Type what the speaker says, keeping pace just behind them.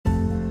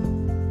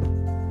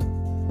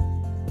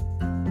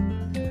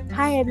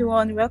Hi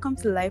everyone, welcome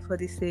to Life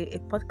Odyssey, a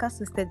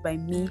podcast hosted by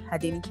me,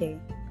 Hadenike.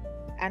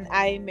 And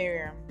I,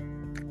 Miriam.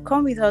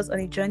 Come with us on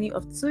a journey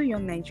of two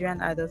young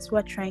Nigerian adults who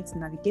are trying to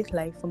navigate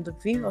life from the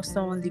view of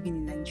someone living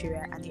in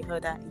Nigeria and the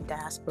other in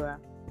diaspora.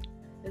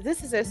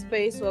 This is a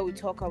space where we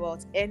talk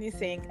about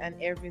anything and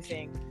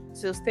everything.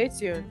 So stay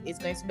tuned, it's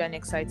going to be an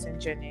exciting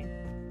journey.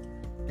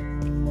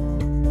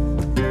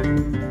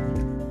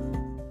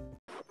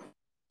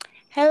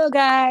 Hello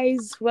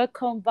guys,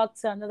 welcome back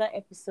to another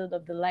episode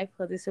of the Life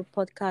Odyssey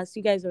podcast.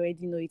 You guys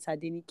already know it's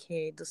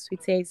Hadenike, the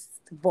sweetest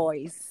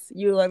voice.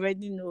 You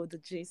already know the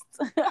gist.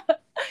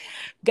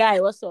 Guy,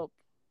 what's up?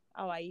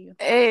 How are you?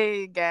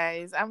 Hey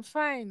guys, I'm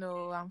fine.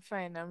 Oh, I'm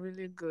fine. I'm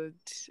really good.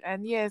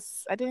 And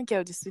yes, I didn't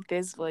care the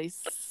sweetest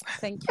voice.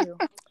 Thank you.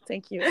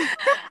 Thank you.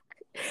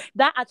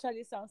 That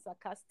actually sounds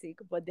sarcastic,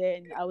 but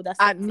then I would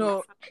accept No,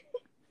 it.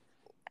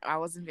 I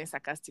wasn't being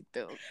sarcastic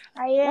though.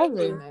 I hear That's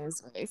very you.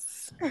 nice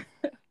voice.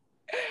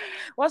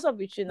 What's up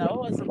with you now?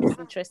 What was the most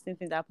interesting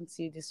thing that happened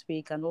to you this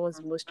week, and what was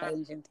the most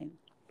challenging thing?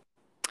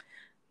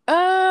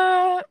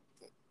 Uh,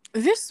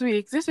 this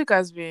week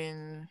has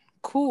been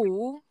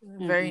cool,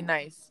 very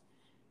nice,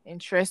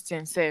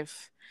 interesting,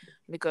 safe,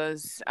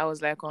 because I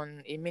was like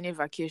on a mini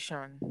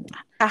vacation.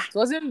 It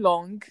wasn't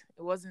long.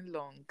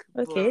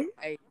 Okay.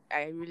 But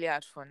I really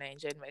had fun. I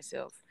enjoyed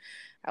myself.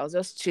 I was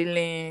just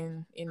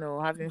chilling,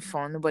 having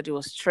fun. Nobody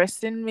was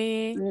stressing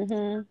me.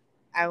 Mm-hmm.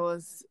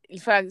 In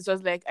fact, it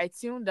was like I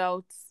tuned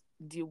out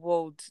the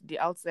world. The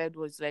outside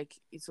was like,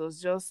 it was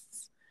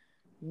just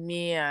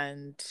me,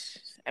 and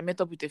I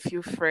met up with a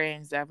few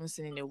friends that I haven't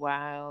seen in a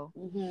while.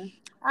 Mm-hmm.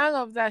 I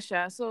love that,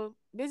 Sha. So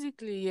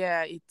basically,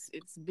 yeah,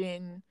 it's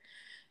been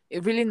a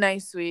really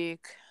nice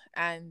week.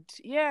 And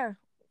yeah,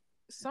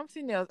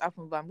 something else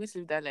happened, but I'm going to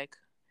leave that like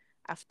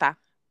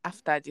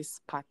after this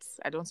part.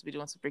 I don't want to be the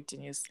one to break the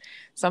news.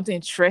 Something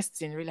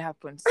interesting really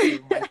happened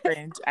to my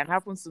friend and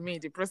happened to me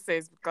in the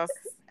process, because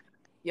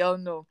y'all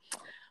know.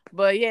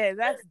 But yeah,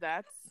 that's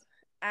that.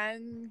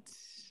 And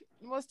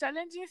most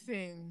challenging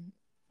thing,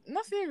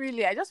 nothing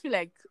really. I just feel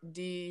like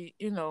the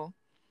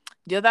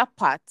other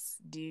part,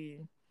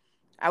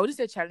 I wouldn't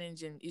say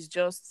challenging, is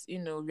just,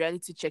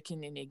 reality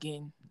checking in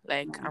again.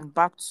 Like, I'm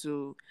back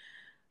to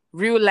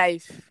real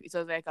life. It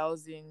was like I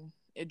was in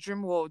a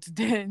dream world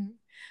then.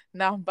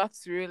 Now I'm back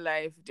to real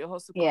life. The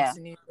hustle Yeah.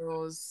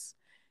 continues,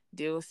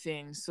 the whole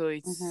thing. So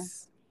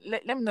Mm-hmm.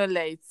 let me know,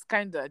 like, it's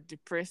kind of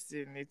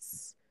depressing.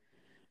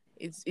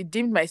 It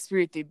dimmed my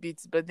spirit a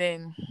bit, but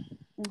then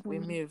we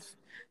Mm-hmm. move.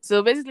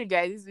 So basically,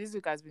 guys, this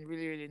week has been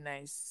really, really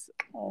nice.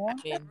 I Oh,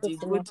 that's mean, good the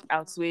to know. good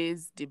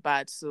outweighs the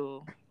bad,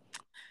 so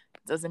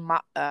doesn't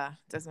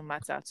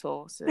matter at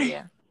all. So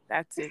yeah,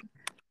 that's it.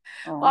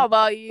 What Oh.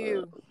 about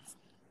you?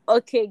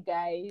 Okay,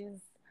 guys.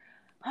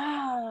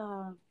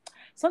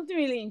 Something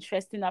really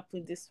interesting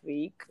happened this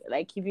week.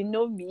 Like, if you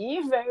know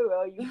me very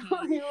well, you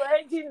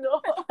already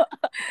know.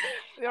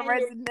 You Anyway,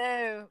 already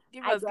know.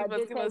 Give I us, give us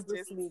graduated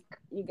this just. week,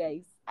 you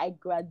guys. I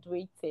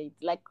graduated.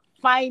 Like,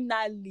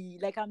 finally.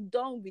 Like, I'm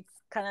done with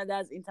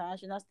Canada's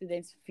international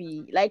students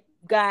fee. Like,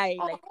 guy,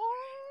 Oh, like,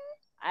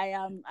 I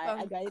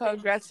graduated this week.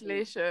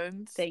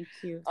 congratulations. Thank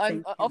you.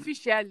 Thank you.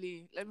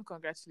 Officially, let me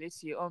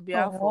congratulate you on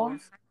behalf Oh,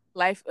 of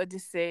Life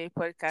Odyssey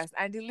podcast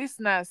and the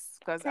listeners,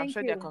 because I'm thank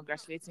sure they're you.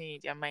 congratulating you in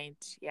their mind.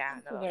 Yeah,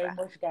 Thank and you all of very that.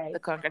 much, guys. So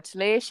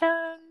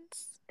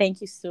congratulations.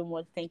 Thank you so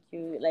much. Thank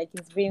you. Like,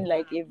 it's been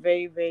like a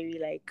very, very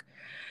like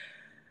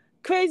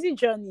crazy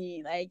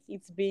journey. Like,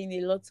 it's been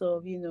a lot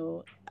of,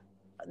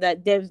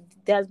 that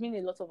there's been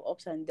a lot of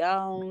ups and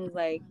downs.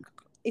 Like,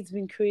 it's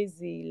been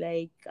crazy.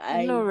 Like,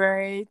 No,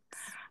 right?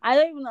 I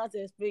don't even know how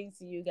to explain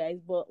to you guys,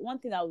 but one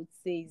thing I would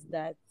say is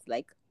that,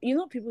 like,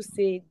 people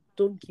say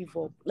don't give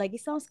up. Like,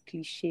 it sounds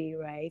cliche,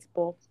 right?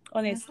 But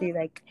honestly,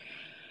 like,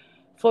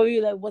 for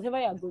you, like, whatever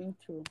you're going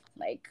through,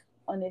 like,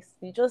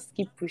 honestly, just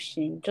keep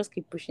pushing, just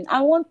keep pushing.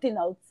 And one thing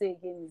I would say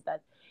again is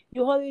that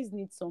you always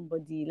need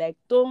somebody. Like,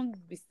 don't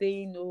be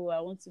saying, oh, I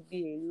want to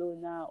be a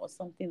loner or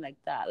something like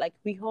that. Like,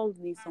 we all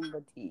need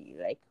somebody.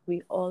 Like,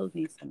 we all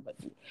need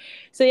somebody.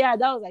 So yeah,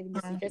 that was like the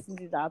most interesting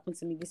thing that happened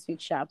to me this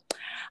week, sharp.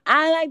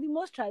 And like the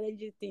most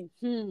challenging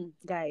thing,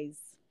 guys,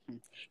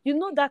 you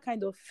know that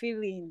kind of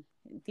feeling,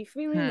 the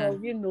feeling Hmm.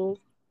 of,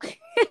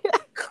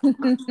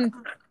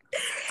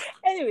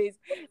 Anyways,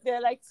 there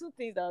are like two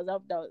things that was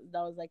up that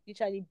was like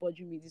literally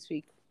bothering me this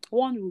week.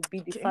 One would be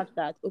the Okay. fact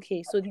that,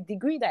 okay, so the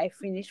degree that I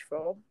finished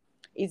from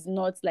is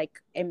not like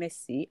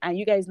MSc, and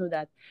you guys know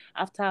that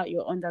after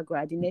your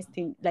undergrad, the next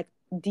thing, like,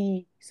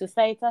 the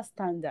societal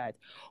standard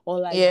or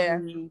like Yeah.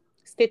 the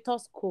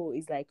status quo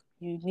is like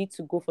you need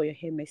to go for your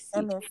MSc.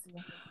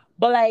 MSc.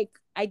 But like,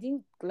 I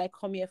didn't like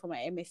come here for my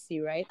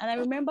MSc, right? And I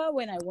remember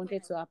when I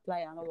wanted to apply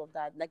and all of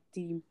that, like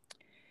the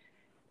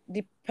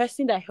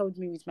person that helped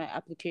me with my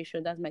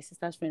application, that's my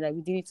sister's friend, like,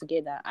 we did it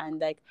together. And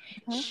like,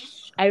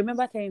 I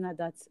remember telling her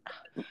that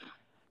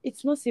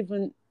it's not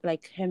even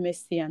like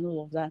MSc and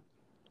all of that.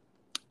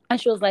 And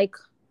she was like,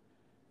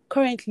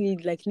 currently,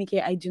 like,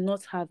 Nikki, I do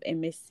not have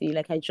MSc.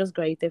 Like, I just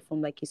graduated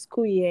from like a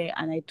school year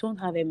and I don't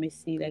have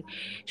MSc. Like,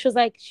 she was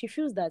like, she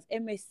feels that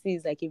MSc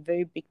is like a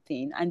very big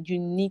thing and you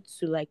need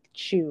to like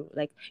chill.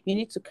 Like, you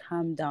need to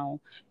calm down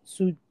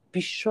to be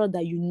sure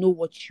that you know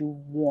what you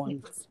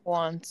want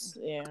Once,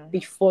 yeah.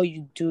 before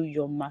you do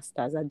your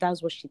masters. And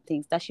that's what she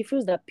thinks. That she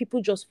feels that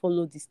people just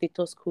follow the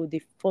status quo,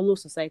 they follow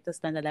societal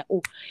standard, like,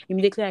 oh,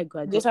 immediately I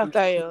graduate Just from after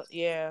school,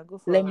 you, yeah, go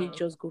let for me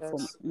just go for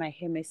yes. my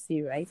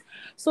MSc, right?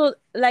 So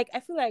like I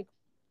feel like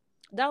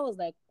that was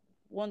like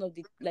one of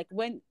the like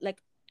when like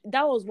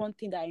that was one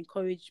thing that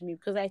encouraged me,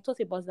 because I thought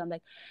about it. I'm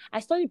like,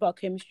 I studied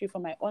biochemistry for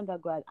my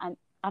undergrad and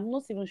I'm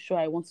not even sure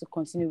I want to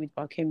continue with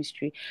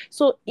biochemistry.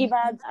 So if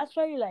I had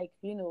actually like,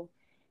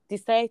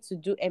 decided to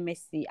do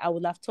MSc, I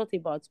would have thought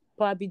about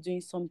probably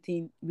doing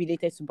something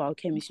related to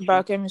biochemistry.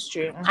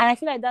 Biochemistry. And I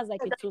feel like that's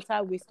like a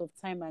total waste of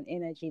time and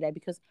energy. Like,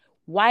 because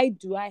why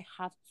do I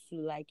have to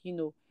like,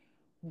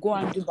 go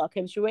and do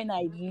biochemistry when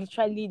I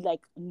literally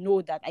like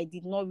know that I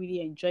did not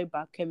really enjoy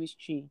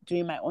biochemistry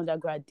during my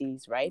undergrad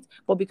days, right?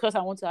 But because I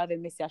want to have a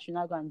MSc, I should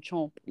now go and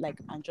jump like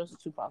and just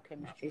do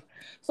biochemistry.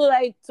 So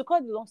like, to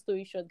cut the long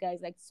story short, guys,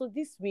 like, so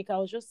this week I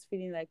was just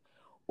feeling like,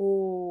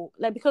 oh,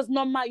 like, because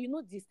normal,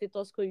 the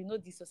status quo,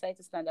 the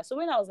society standard. So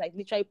when I was like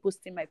literally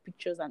posting my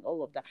pictures and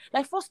all of that,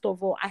 like, first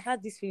of all, I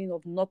had this feeling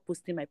of not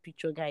posting my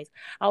picture, guys.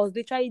 I was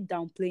literally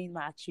downplaying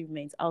my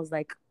achievements. I was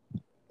like,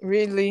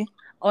 Really?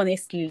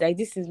 honestly, like,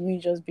 this is me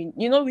just being,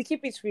 we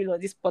keep it real on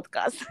this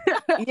podcast.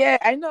 Yeah,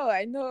 I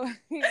know.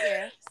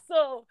 Yeah.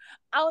 So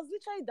I was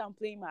literally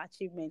downplaying my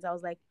achievements. I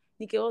was like,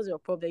 Nikki, what's your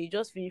problem? You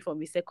just finished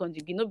from a second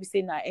degree. Not be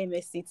saying that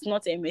MSc, it's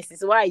not MSc.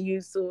 So why are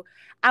you? So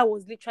I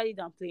was literally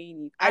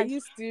downplaying it. Are And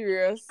you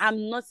serious?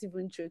 I'm not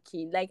even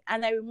joking. Like,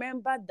 and I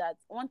remember that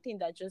one thing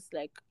that just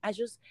like,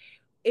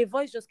 a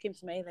voice just came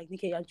to my head, like,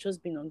 Nikki, you're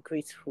just being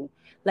ungrateful.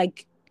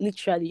 Like,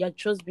 literally, you're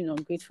just being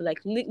ungrateful. Like,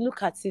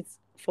 look at it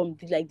from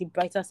the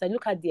brighter side.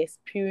 Look at the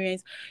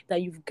experience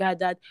that you've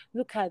gathered.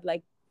 Look at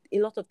like a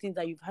lot of things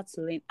that you've had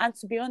to learn. And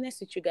to be honest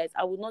with you guys,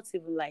 I would not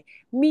even lie.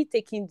 Me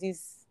taking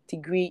this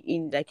degree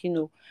in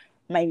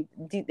like,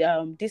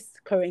 this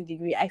current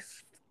degree,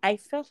 I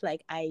felt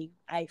like I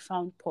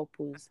found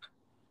purpose.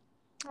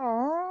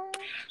 Oh.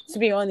 To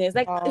be honest,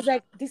 like, Wow. it's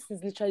like, this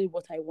is literally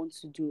what I want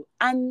to do.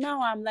 And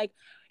now I'm like,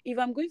 if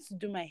I'm going to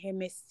do my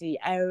MSc,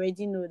 I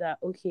already know that,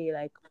 okay,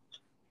 like,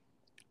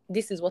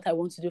 this is what I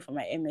want to do for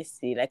my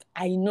MSc. Like,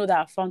 I know that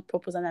I found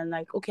purpose, and I'm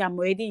like, okay, I'm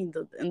already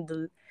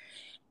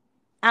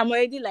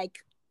like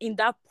in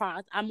that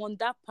part. I'm on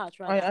that part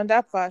rather. On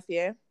that path,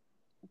 yeah.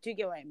 Do you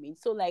get what I mean?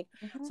 So like,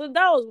 Mm-hmm. so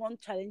that was one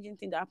challenging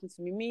thing that happened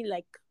to me. Me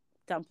like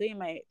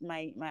downplaying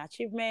my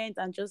achievement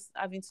and just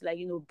having to like,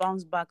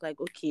 bounce back.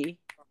 Like, okay,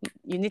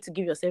 you need to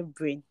give yourself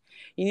brain.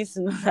 You need to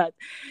know that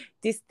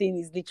this thing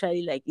is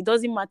literally like, it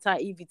doesn't matter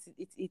if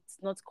it's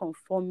not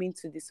conforming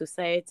to the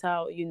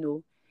societal,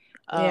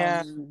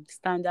 Yeah.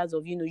 standards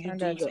of, you doing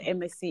Standards. your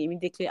MSc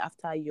immediately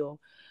after your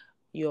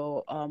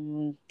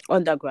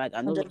undergrad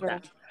and all of that.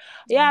 Undergrad.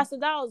 Yeah, so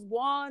that was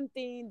one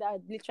thing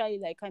that literally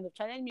like kind of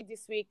challenged me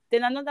this week.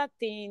 Then another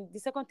thing, the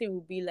second thing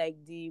would be like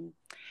the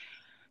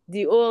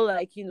whole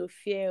like,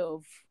 fear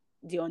of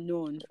the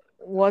unknown.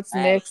 What's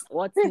Like, next?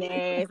 what's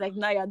next? Like,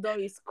 now you're done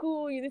with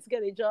school, you need to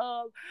get a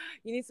job,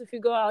 you need to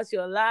figure out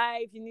your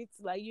life, you need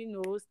to like,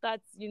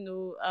 start,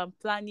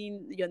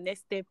 planning your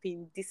next step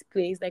in this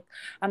place. Like,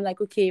 I'm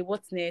like, okay,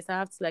 what's next? I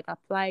have to like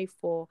apply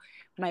for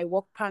my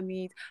work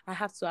permit, I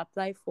have to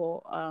apply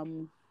for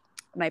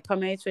my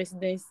permanent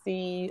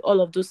residency,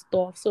 all of those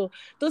stuff. So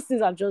those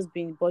things have just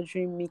been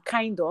bothering me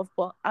kind of,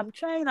 but I'm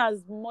trying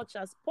as much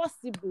as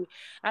possible.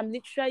 I'm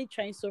literally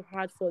trying so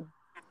hard for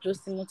those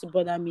things not to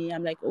bother me.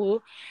 I'm like,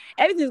 oh,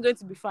 everything's going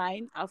to be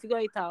fine. I'll figure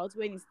it out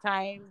when it's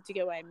time. To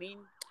get what I mean?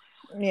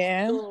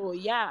 Yeah. So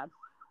yeah,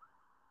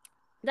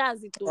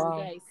 that's it, though, Wow.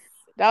 guys.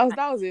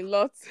 That was a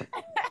lot.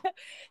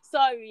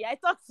 Sorry, I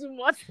talked too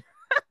much.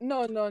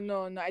 No.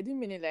 I didn't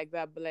mean it like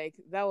that, but like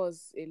that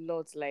was a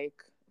lot.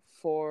 Like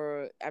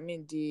for, I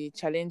mean, the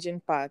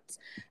challenging part,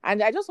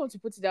 and I just want to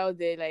put it out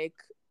there. Like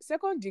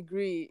second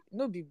degree,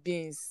 no be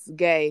beans,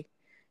 guy.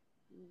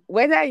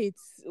 Whether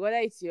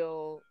it's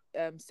your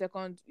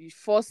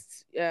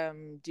first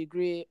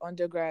degree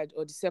undergrad,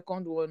 or the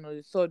second one, or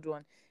the third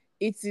one,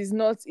 it is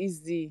not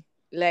easy.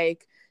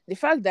 Like the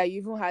fact that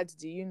you even had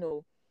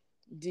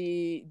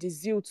the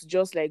zeal to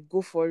just like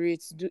go for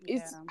it, do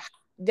it. Yeah,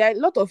 There are a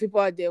lot of people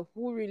out there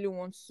who really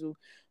want to,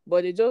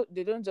 but they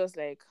don't just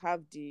like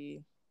have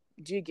the,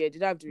 do you get, they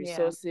don't have the yeah,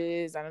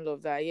 resources and all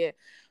of that, yeah. yeah.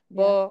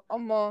 But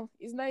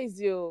it's not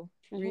easy, oh.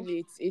 Mm-hmm.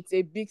 Really, it's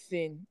a big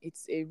thing,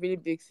 it's a really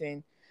big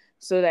thing.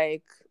 So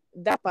like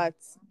that part,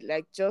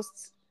 like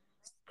just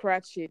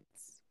scratch it,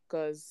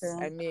 because Yeah.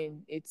 I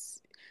mean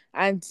it's,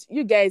 and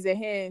you guys are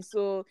here,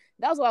 so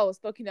that's what I was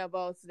talking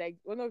about. Like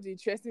one of the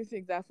interesting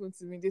things that happened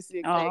to me this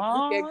week, like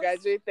you get Oh,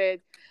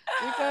 graduated,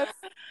 because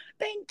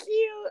thank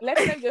you. let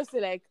me just say,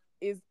 like,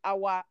 is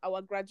our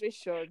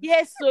graduation.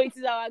 Yes, so it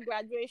is our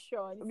graduation.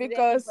 It is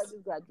Because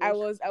everybody's I graduation.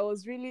 was I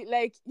was really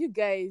like, you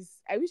guys.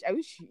 I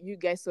wish you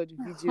guys saw the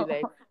video,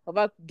 like,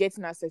 about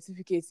getting our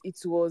certificates.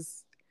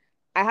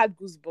 I had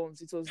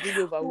goosebumps. It was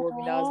really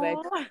overwhelming. I was like,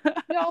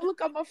 Aww. yo,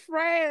 look at my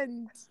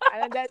friend.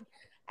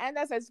 And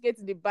that certificate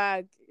in the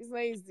bag. It's not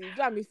easy. You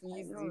don't have me feel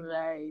I know, easy.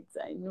 right?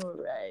 I know,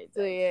 right?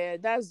 So yeah,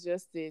 that's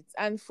just it.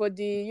 And for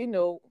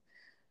the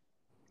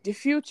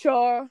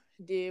future,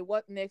 the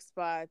what next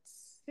part,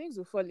 things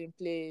will fall in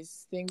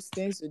place. Things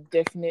will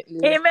definitely,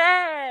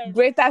 Amen.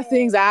 greater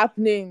things Amen. are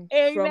happening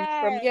from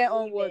Amen. here Amen.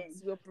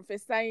 onwards. We're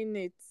prophesying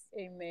it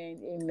Amen.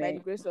 by the Amen.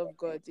 grace of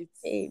God.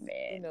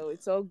 Amen.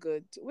 It's all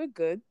good. We're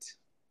good.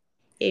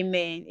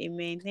 Amen.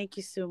 Amen. Thank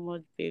you so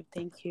much, babe.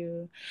 Thank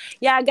you.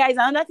 Yeah, guys,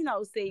 another thing I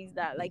would say is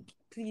that, like,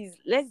 please,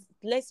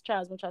 let's try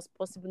as much as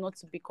possible not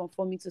to be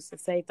conforming to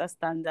societal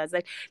standards.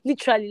 Like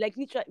literally,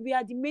 we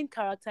are the main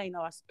character in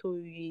our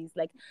stories.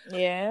 Like,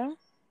 Yeah.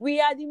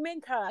 we are the main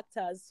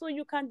characters. So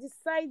you can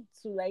decide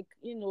to, like,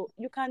 you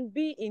can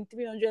be in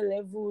 300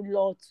 level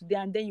law today,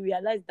 and then you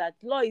realize that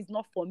law is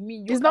not for me.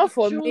 You It's can not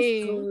for choose to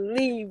me.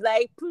 leave.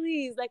 Like,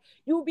 please, like,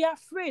 you'll be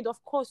afraid,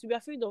 of course, you'll be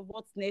afraid of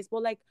what's next,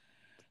 but like,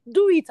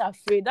 do it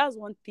afraid. That's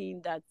one thing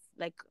that,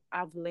 like,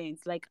 I've learned.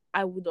 Like,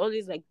 I would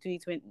always, like, do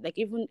it when, like,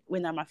 even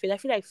when I'm afraid. I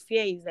feel like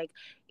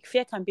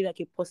fear can be like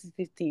a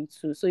positive thing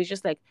too. So it's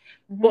just like,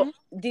 but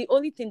Mm-hmm. the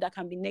only thing that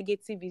can be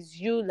negative is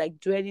you, like,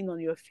 dwelling on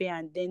your fear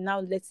and then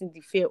now letting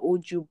the fear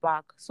hold you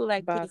back. So,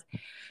 like, Back. please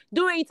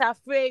do it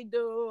afraid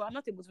though. I'm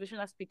not a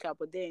motivational speaker,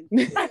 but then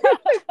please.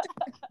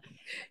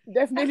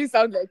 Definitely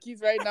sound like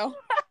kids right now.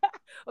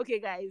 Okay,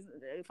 guys,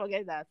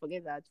 forget it.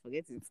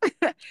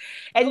 Don't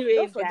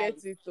Anyways, forget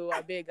guys. it though.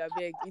 I beg.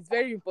 It's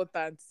very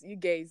important. You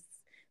guys.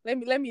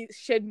 Let me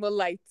shed more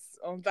light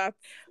on that.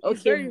 It's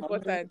Okay, very mommy.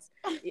 important.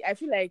 I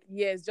feel like,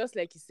 yes, just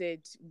like you said,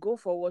 go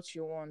for what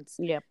you want.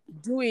 Yep.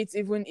 Do it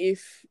even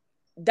if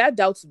that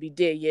doubt will be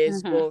there,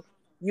 yes, Mm-hmm. but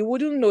you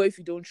wouldn't know if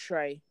you don't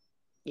try. So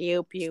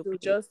Yep.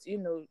 just,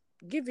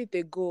 give it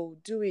a go.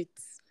 Do it.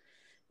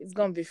 It's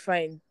gonna be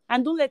fine.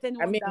 And don't let I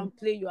anyone mean,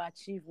 downplay your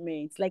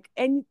achievements. Like,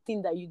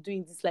 anything that you do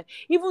in this life,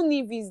 even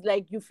if it's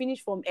like you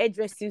finish from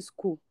hairdressing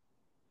school,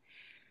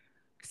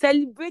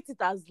 celebrate it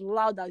as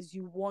loud as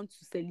you want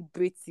to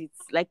celebrate it.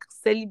 Like,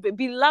 celebrate,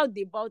 be loud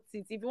about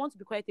it. If you want to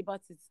be quiet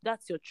about it,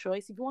 that's your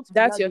choice. If you want to be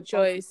that's loud your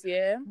about it, choice,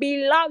 yeah.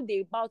 be loud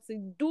about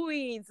it. Do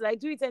it. Like,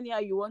 do it anyhow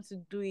you want to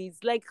do it.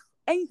 Like,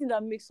 anything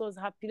that makes us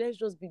happy, let's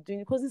just be doing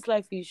it, because this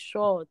life is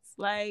short.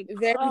 Like,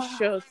 Very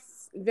short.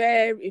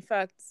 Very, in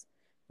fact,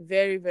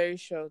 very, very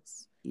short.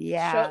 Short.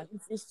 yeah,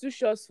 It's too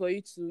short for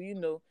you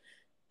to,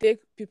 take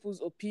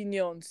people's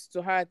opinions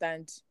to heart,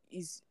 and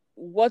is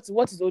what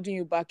is holding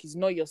you back is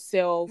not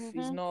yourself, is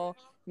mm-hmm. not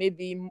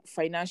maybe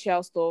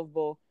financial stuff,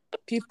 but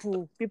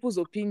people's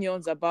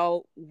opinions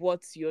about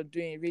what you're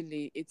doing.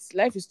 Really, it's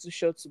life is too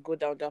short to go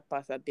down that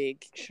path. I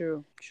beg.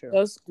 True, true.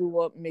 Just do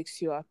what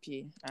makes you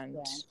happy, and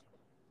Yeah.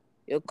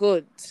 you're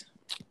good.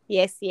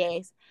 Yes,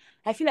 yes.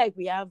 I feel like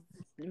we have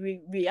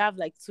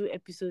like two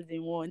episodes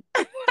in one.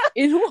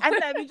 In And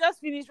then we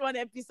just finished one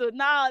episode.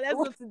 Now let's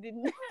go to the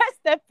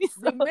next the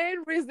episode.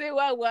 main reason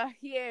why we're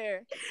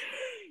here.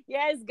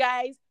 Yes,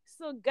 guys.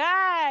 So,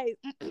 guys,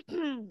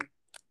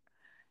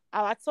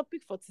 our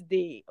topic for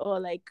today, or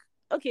like,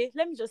 okay,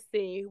 let me just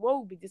say what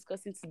we'll be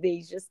discussing today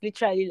is just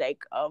literally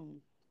like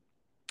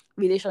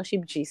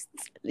relationship gist,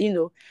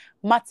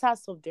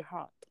 matters of the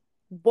heart,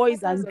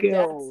 boys Matters and of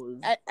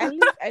that.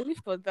 girls. I live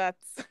for that.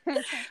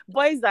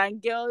 Boys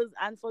and girls,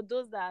 and for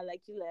those that are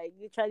like, you, like,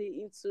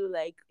 literally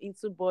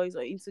into boys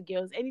or into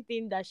girls,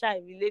 anything that shall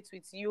relate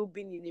with you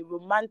being in a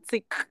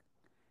romantic,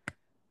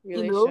 you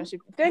know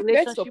Relationship. Thanks for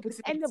relationship with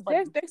putting it.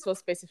 anybody. Thanks for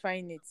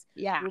specifying it.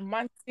 Yeah,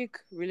 Romantic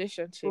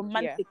relationship. Yeah.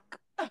 romantic.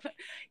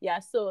 Yeah,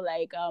 so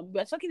like,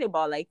 we're talking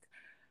about like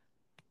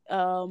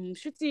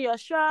shooting your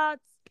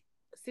shots,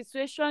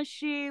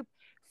 situationship,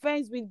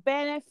 friends with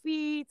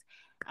benefits,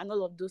 and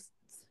all of those,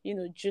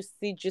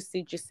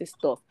 juicy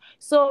stuff.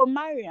 So,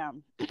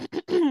 Mariam,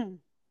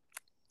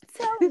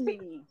 tell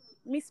me,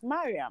 Miss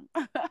Mariam.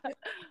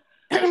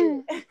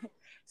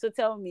 So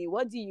tell me,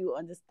 what do you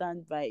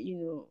understand by,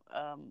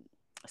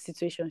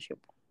 situationship?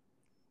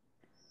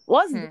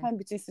 What's the Hmm. difference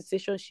between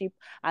situationship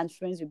and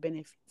friends with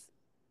benefits?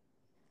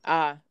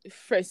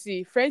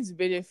 See, friends with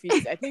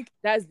benefits. I think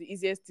that's the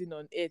easiest thing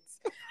on earth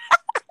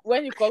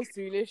when it comes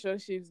to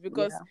relationships,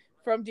 because Yeah.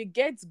 from the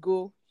get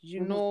go,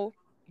 Mm-hmm.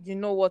 you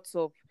know what's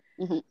up.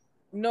 Mm-hmm.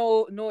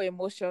 No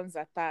emotions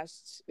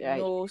attached, Right.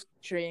 no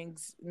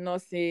strings,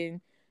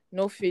 nothing,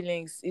 no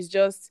feelings. It's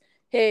just,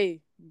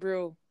 hey,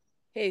 bro,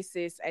 hey,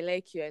 sis, I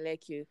like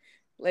you.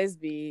 Let's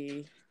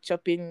be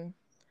chopping,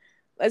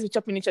 let's be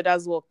chopping each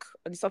other's work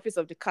on the surface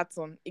of the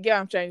carton. You get what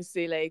I'm trying to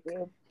say? Like,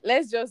 Yeah.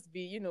 let's just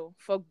be,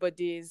 fuck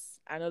buddies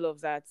and all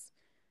of that.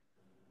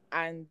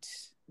 And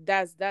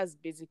that's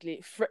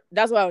basically,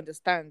 that's what I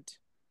understand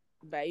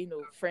by,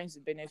 friends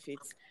with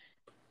benefits.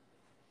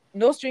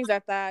 No strings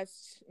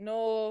attached.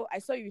 No, I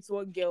saw you with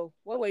one girl.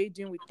 What were you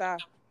doing with her?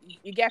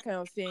 You get kind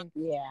of thing.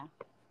 Yeah.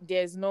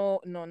 There's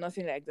no,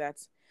 nothing like that.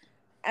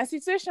 And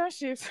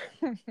situationships,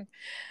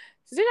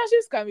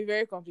 situationships can be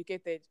very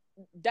complicated.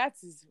 That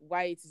is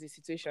why it is a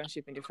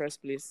situationship in the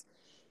first place.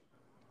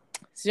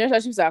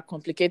 Situationships are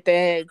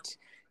complicated.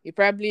 You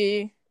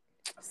probably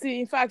see,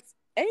 in fact,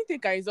 anything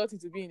can result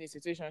into being in a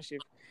situationship.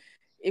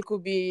 It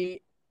could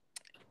be,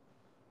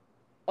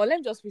 or let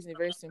me just put it in a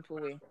very simple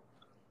way.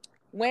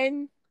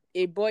 When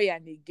a boy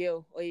and a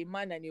girl, or a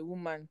man and a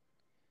woman,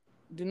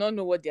 do not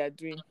know what they are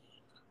doing,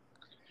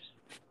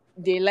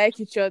 they like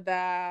each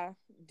other,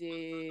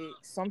 they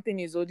something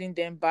is holding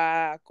them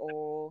back,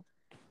 or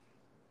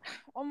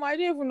I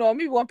don't even know.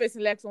 Maybe one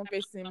person likes one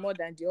person more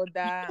than the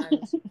other,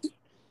 and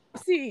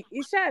see,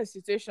 it's just a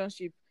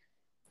situationship.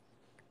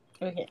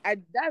 Okay.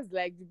 That's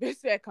like the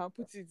best way I can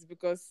put it,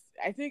 because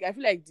I feel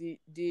like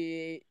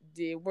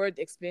the word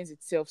explains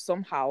itself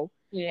somehow.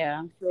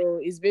 Yeah. So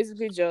it's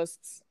basically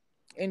just,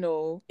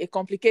 a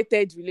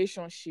complicated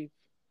relationship,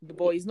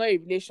 but it's not a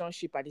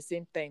relationship at the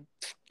same time.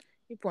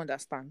 People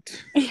understand.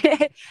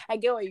 I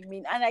get what you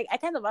mean. And I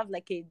kind of have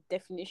like a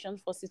definition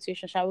for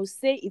situation. I will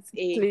say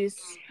Please.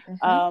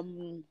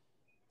 um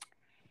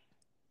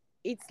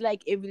it's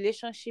like a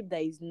relationship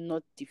that is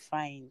not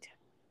defined.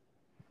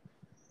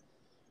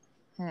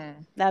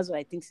 That's what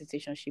I think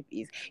situationship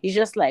is. It's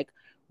just like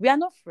we are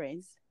not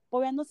friends, but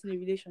we are not in a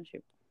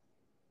relationship.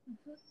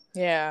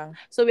 Yeah.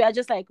 So we are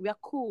just like we are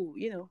cool,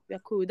 we are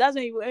cool. That's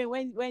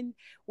when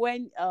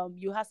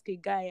you ask a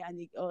guy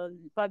or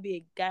probably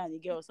a guy and a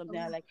girl or something,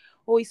 are like,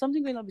 oh, is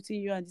something going on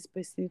between you and this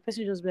person? The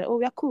person just be like, oh,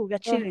 we are cool, we are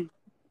chilling.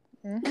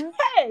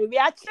 Hey, we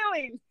are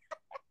chilling.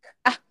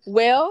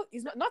 Well,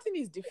 it's not, nothing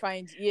is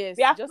defined. Yes,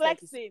 We are just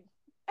flexing.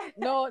 like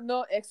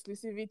no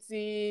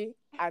exclusivity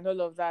and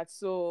all of that.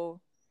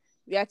 So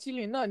we are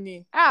chilling, no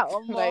need.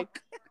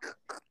 Like,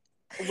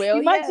 well,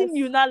 Imagine yes.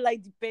 you not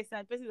like the person,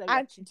 and the person is like, we are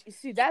And chilling. you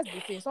see, that's the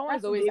thing. Someone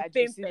is That's always the at the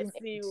pain receiving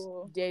person. end.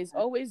 Oh. There is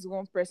always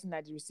one person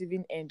at the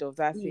receiving end of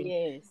that thing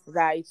Yes.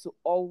 that it will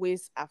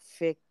always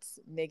affect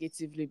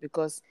negatively,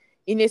 because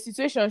in a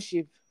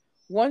situationship,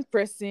 one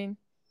person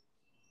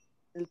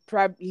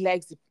probably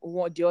the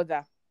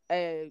other,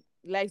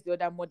 likes the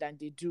other more than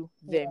they do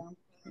them.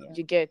 Yeah.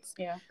 You get?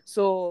 Yeah.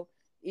 So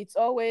it's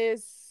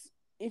always,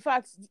 in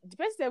fact, the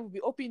person will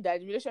be hoping that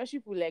the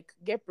relationship will like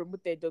get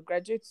promoted or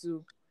graduate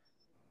to,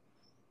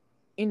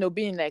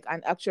 being like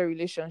an actual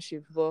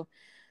relationship. But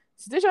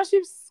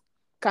situationships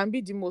can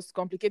be the most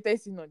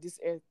complicated thing on this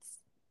earth.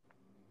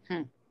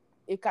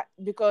 It can,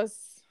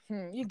 because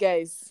you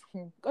guys,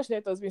 gosh,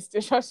 let us be in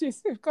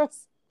situationships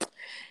because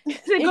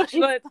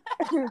it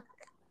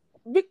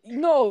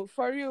no,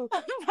 for real.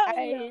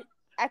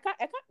 I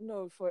can't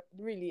no, for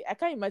really, I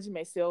can't imagine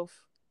myself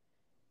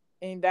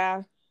in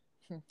that.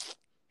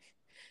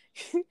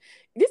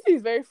 This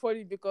is very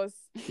funny because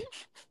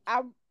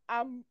I'm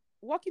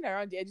walking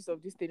around the edges of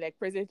this thing, like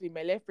presently,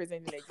 my left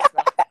presently like this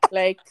now.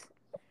 Like,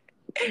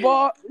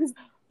 but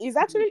it's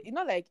actually,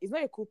 like, it's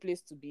not a cool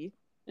place to be.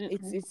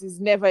 It is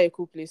never a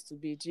cool place to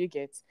be. Do you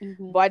get?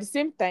 But at the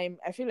same time,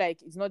 I feel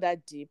like it's not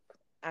that deep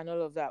and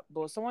all of that.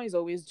 But someone is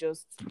always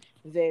just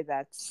there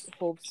that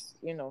hopes,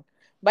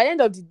 By the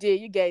end of the day,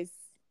 you guys,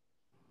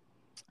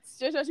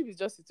 situationship is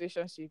just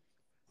situationship.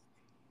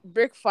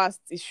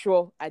 Breakfast is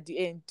sure at the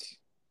end.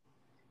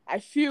 I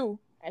feel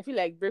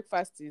like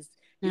breakfast is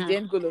the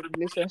end goal of the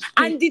relationship.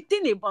 And the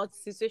thing about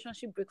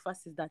situationship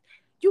breakfast is that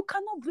you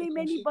cannot blame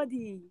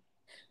anybody.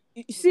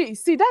 You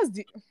see, that's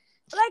the,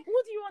 like,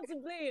 who do you want to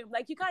blame?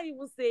 Like, you can't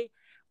even say,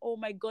 oh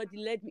my god,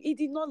 he led me. He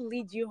did not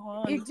lead you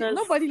on because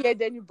nobody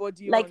led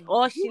anybody like, on.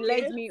 or she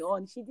led me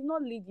on. She did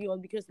not lead you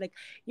on because like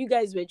you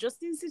guys were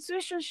just in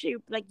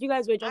situationship. Like, you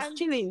guys were just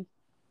chilling.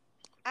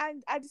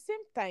 And at the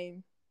same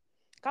time,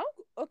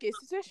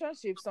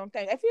 situationships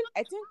sometimes I think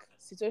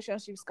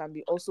situationships can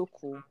be also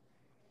cool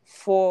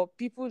for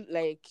people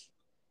like,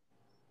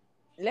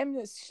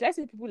 should I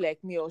say people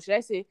like me, or should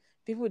I say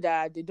people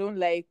that they don't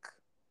like,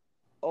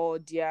 or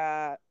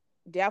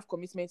they have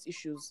commitment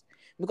issues,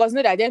 because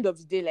at the end of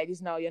the day, like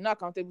this now, you're not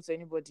accountable to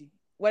anybody.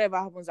 Whatever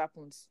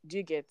happens. Do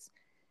you get?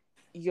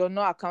 You're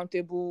not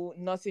accountable.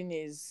 Nothing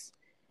is,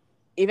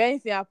 if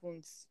anything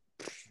happens,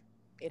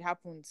 it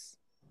happens.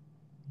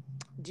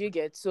 Do you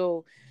get?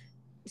 So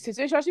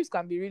situationships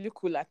can be really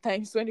cool at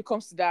times when it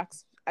comes to that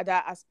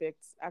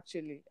aspect.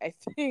 Actually, I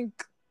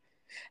think,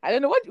 I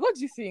don't know, what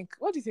do you think?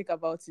 What do you think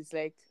about it?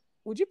 Like,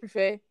 would you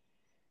prefer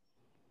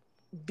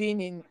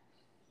being in?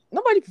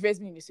 Nobody prefers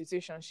being in a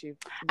situationship.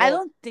 I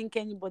don't think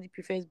anybody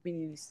prefers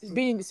being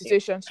in the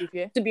situationship.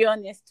 Yeah. To be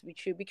honest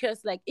with you,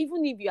 because like,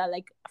 even if you are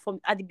like from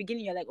at the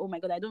beginning, you're like, oh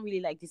my god, I don't really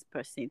like this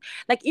person.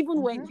 Like,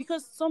 even when,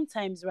 because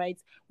sometimes, right,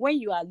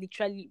 when you are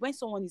literally, when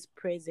someone is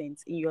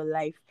present in your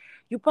life,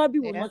 you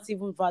probably will not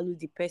even value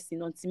the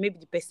person until maybe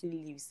the person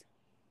leaves.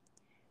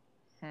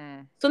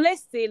 So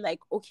let's say, like,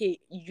 okay,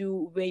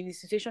 you were in a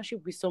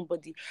situationship with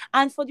somebody,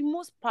 and for the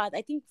most part,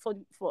 I think for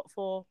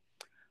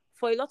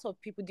for a lot of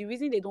people, the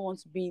reason they don't want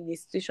to be in a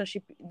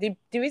situationship,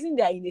 the reason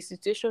they are in a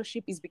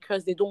situationship is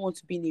because they don't want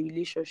to be in a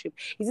relationship.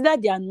 Is it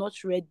that they are not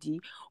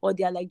ready, or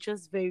they are like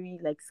just very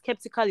like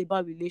skeptical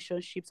about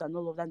relationships and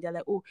all of that? They're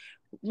like, oh,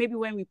 maybe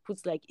when we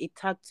put like a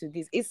tag to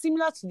this, it's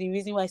similar to the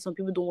reason why some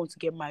people don't want to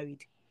get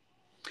married.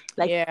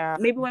 Like Yeah.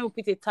 maybe when we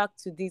put a tag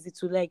to this, it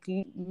will like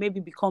maybe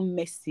become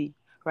messy,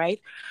 right?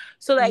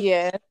 So like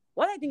Yeah.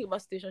 what I think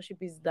about situationship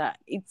is that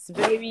it's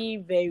very,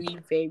 very,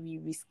 very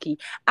risky.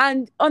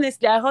 And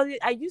honestly,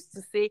 I used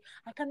to say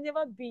I can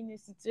never be in a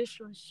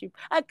situationship.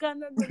 I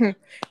cannot.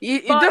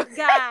 You But don't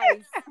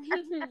guys,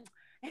 see the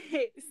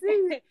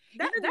way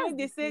that's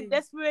they the say thing.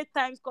 desperate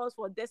times calls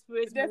for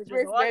desperate measures.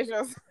 Desperate Or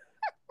measures.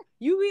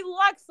 you will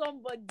like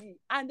somebody,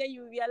 and then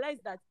you realize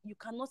that you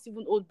cannot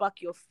even hold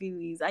back your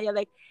feelings, and you're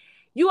like,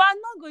 you are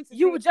not going to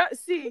You say. will just The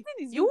see. thing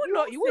is, You will know.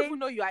 won't You won't say even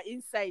know you are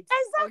inside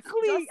until you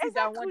exactly, just sit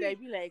down one day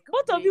exactly. and be like,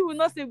 Both of wait, you will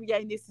not say we are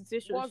in a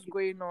what's situationship.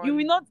 going You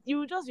will on? not. You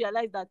will just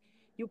realize that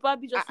you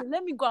probably just Ah. say,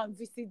 "Let me go and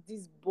visit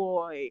this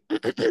boy,"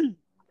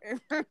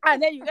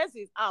 and then you get to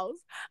his house,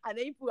 and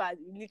then people are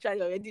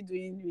literally already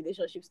doing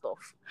relationship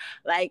stuff.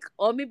 Like,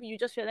 or maybe you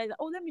just realize that,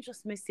 oh, let me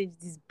just message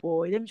this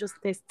boy. Let me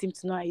just text him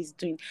to know how he's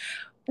doing.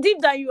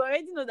 Deep down, you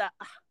already know that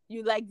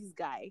you like this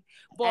guy,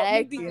 I but like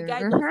maybe the him.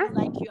 guy doesn't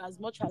like you as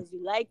much as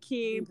you like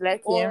You him,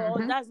 like him. or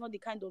that's not the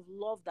kind of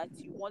love that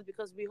you want,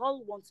 because we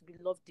all want to be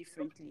loved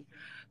differently.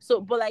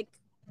 So, but like,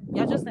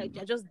 you're just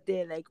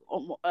there, like,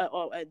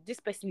 this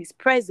person is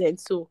present,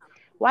 so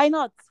why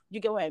not? You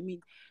get what I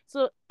mean?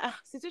 So,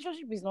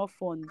 situationship is not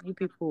fun, you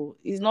people.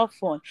 It's not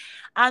fun.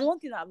 And one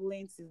thing I've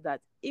learned is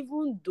that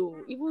even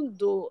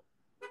though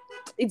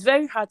it's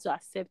very hard to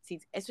accept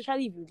it,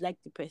 especially if you like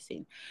the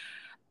person,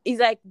 it's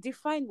like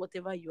define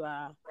whatever you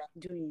are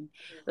doing.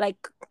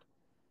 Like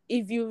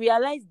if you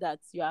realize that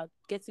you are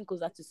getting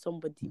closer to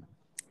somebody,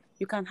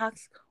 you can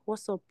ask,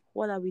 what's up?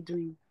 What are we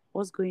doing?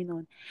 What's going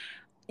on?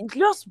 And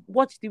just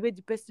watch the way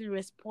the person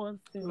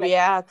responds. Is like,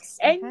 Reacts.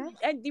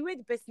 and the way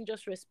the person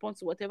just responds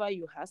to whatever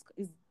you ask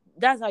is,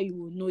 that's how you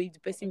will know if the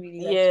person really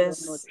likes you or not.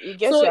 Yes, you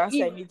get So your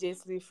answer if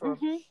immediately from.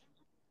 mhm.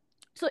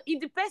 So if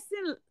the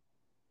person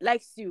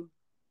likes you,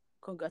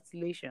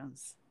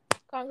 congratulations,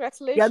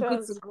 you're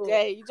good to Congratulations, go.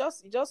 guy. You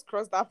just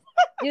crossed that.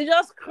 You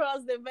just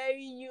crossed a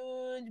very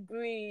huge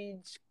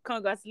bridge.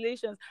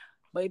 Congratulations.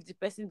 But if the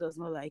person does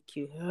not like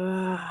you,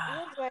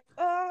 You're like,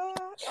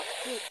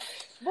 okay.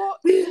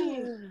 But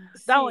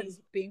that one see, is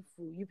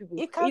painful. You people,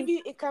 it can it's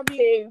be, it can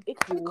be, it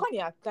can be painful. corny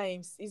at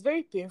times. It's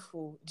very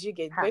painful. Do you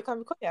get? But Ha. it can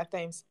be corny at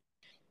times.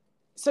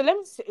 So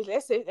let's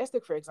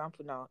take for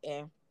example now.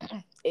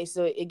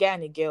 So a guy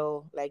and a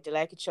girl, like, they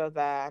like each other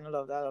and all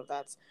of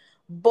that.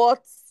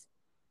 But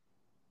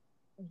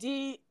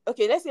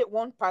let's say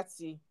one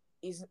party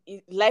is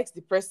likes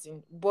the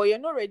person, but you're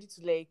not ready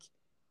to like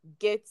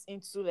get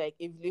into like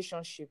a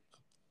relationship.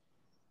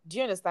 Do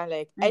you understand?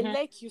 Like, I Mm-hmm.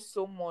 like you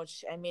so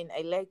much. I mean,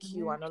 I like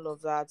you Mm-hmm. and all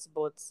of that,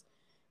 but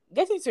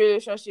getting into a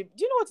relationship,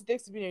 do you know what it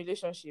takes to be in a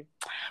relationship?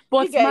 You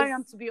But guys,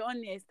 Mariam, to be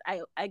honest,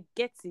 I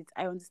get it.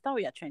 I understand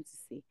what you're trying to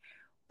say.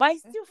 But I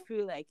still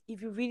feel like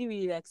if you really,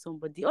 really like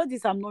somebody, all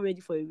this, I'm not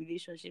ready for a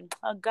relationship.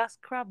 Gas,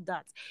 crap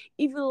that.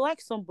 If you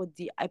like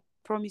somebody, I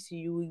promise you,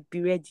 you will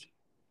be ready.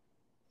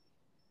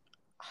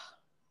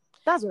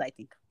 That's what I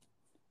think.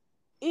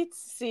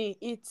 it's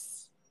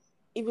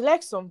if you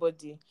like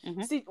somebody,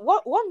 Mm-hmm. see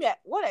what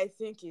I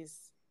think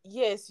is,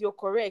 yes, you're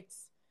correct.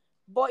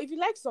 But if you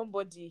like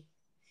somebody,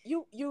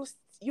 you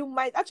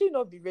might actually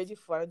not be ready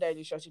for another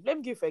relationship. Let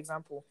me give you for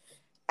example.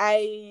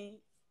 I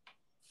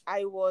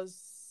I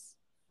was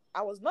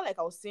I was not like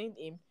I was seeing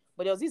him,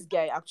 but there was this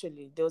guy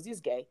actually. There was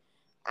this guy,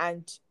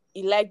 and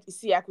he liked.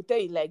 See, I could tell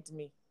he liked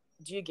me.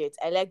 Do you get?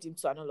 I liked him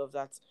too and all of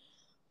that.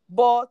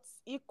 But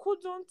he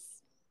couldn't.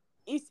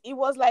 It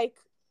was like,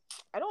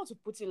 I don't want to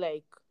put it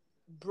like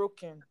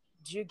broken.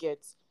 Do you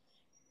get?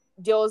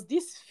 There was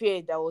this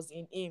fear that was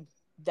in him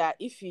that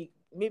if he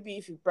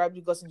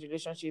probably got into a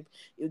relationship,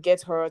 he'll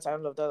get hurt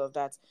and all of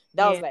that.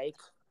 That was Yeah. like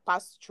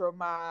past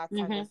trauma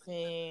kind Mm-hmm. of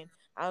thing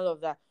and all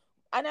of that.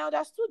 And I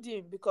understood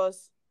him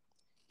because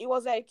it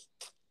was like,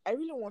 I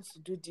really want to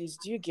do this,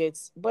 do you get?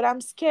 But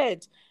I'm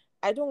scared.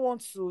 I don't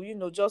want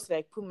to, just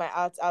like put my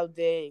heart out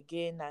there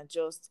again and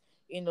just,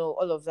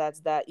 all of that.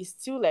 That is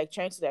still like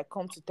trying to like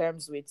come to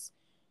terms with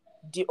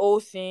the whole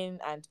thing.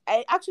 And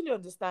I actually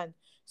understand.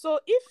 So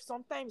if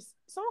sometimes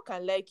someone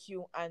can like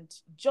you and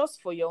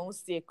just for your own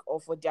sake or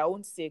for their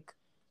own sake,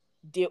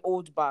 they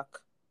hold back.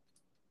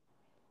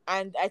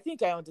 And I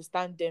think I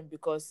understand them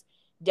because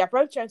they're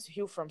probably trying to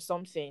heal from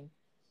something,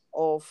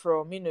 or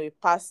from a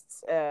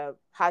past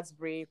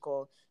heartbreak,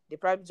 or they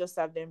probably just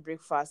have them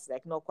breakfast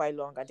like not quite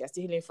long and they're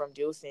still healing from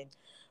the whole thing,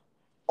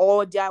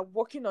 or they are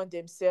working on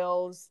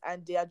themselves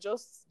and they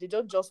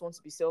don't just want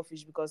to be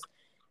selfish. Because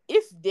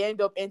if they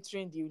end up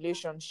entering the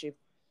relationship,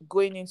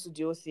 going into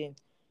the whole thing,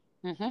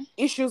 Mm-hmm.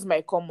 issues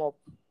might come up.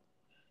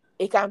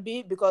 It can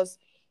be because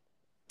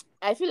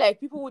I feel like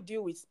people who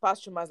deal with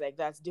past traumas like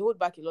that, they hold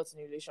back a lot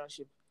in a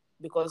relationship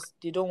because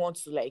they don't want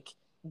to like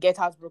get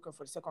heartbroken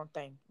for the second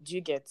time. Do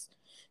you get?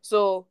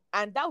 So,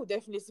 and that would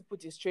definitely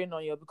put a strain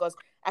on you, because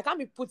I can't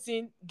be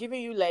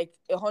giving you like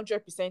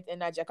 100%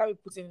 energy. I can't be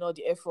putting in all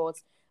the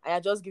efforts, and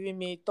you're just giving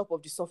me top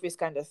of the surface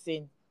kind of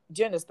thing.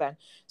 Do you understand?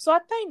 So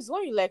at times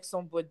when you like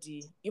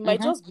somebody, you might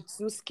Mm-hmm. just be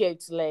too scared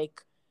to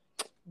like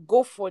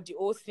go for the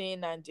whole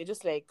thing, and you're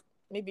just like,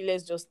 maybe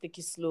let's just take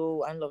it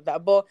slow and love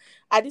that. But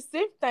at the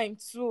same time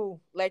too,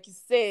 like you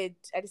said,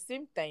 at the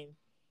same time,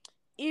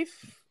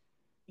 if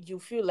you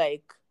feel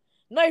like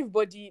not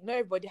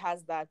everybody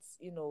has that,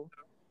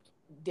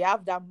 they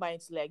have that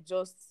mind to like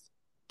just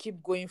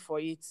keep going for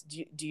it.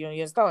 Do you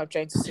understand what I'm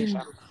trying to say,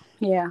 Sha?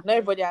 Yeah. Not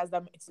everybody has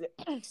that mind to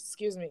like,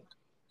 excuse me,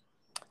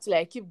 to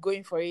like keep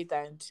going for it.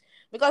 And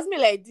because me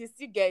like this,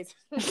 you guys,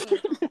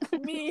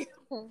 me,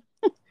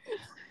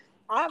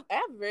 I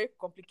have very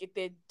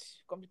complicated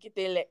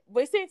like,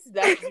 but since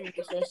that's the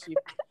relationship.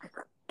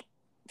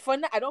 For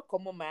now, I don't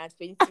come on my hand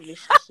for into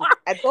relationship.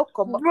 I don't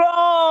come on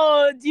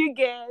Bro, do you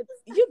get?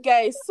 you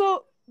guys.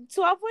 So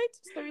to avoid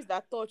stories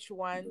that touch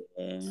one,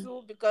 Yeah.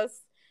 two,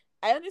 because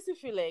I honestly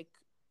feel like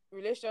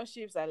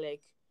relationships are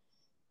like,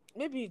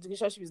 maybe the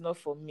relationship is not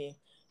for me,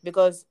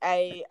 because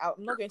I'm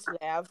not going to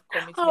like have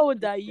commitment How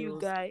old are you,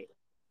 issues. guy?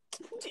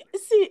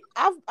 See,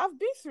 I've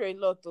been through a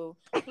lot, though.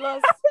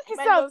 Plus, You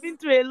say I've minus, been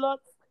through a lot.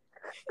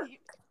 you,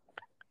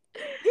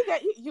 you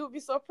guys, you'll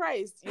be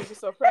surprised. You'll be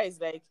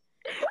surprised. Like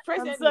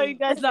I'm sorry,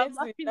 guys. I'm presently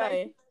laughing now,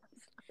 like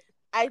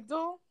I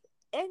don't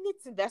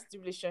anything that's the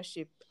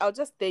relationship. I'll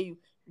just tell you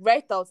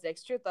right out, like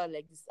straight out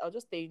like this. I'll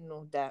just tell you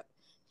no, that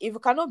if we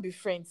cannot be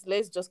friends,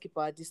 let's just keep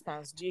our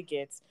distance. Do you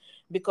get?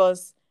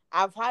 Because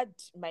I've had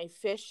my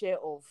fair share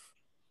of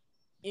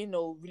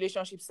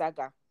relationship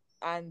saga,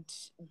 and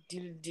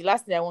the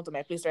last thing I want on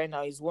my place right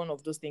now is one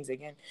of those things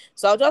again.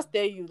 So I'll just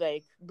tell you,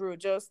 like, bro,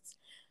 just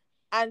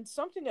and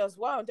something else.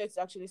 What I wanted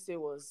to actually say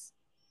was,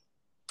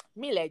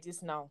 me like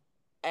this now.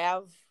 I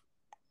have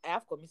I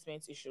have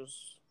commitment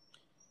issues.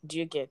 Do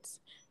you get?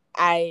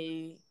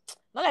 I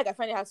not like I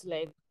find it hard to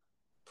like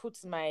put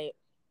my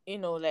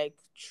like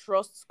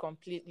trust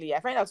completely. I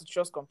find out to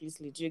trust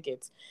completely. Do you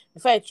get?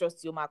 Before I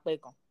trust you,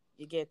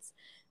 you get.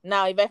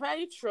 Now, if I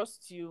finally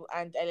trust you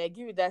and I like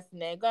give you that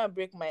thing, I'm gonna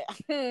break my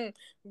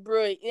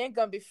bro. It ain't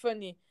gonna be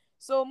funny.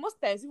 So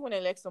most times, even when I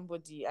like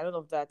somebody, I don't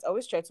know that. I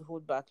always try to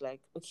hold back.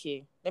 Like,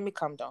 okay, let me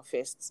calm down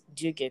first.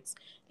 Do you get?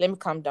 Let me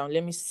calm down.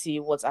 Let me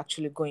see what's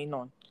actually going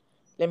on.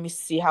 Let me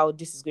see how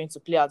this is going to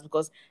play out,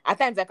 because at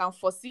times I can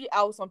foresee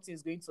how something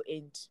is going to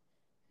end.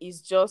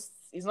 It's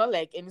not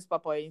like any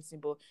papa or anything,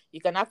 but you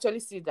can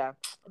actually see that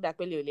that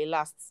really only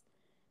lasts,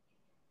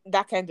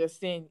 that kind of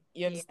thing.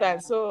 You yeah.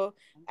 understand? So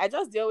I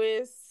just dey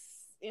always,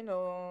 you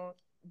know,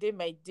 day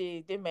my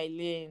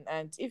lane,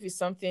 and if it's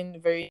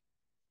something very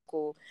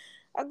cool,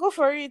 I go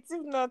for it.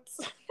 If not,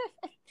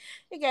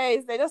 you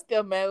guys, I just stay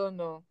on my own.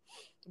 No,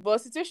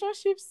 but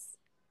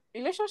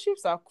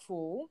relationships are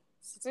cool.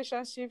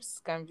 Situationships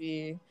can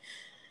be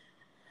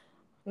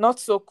not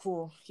so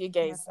cool, you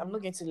Yeah. guys. I'm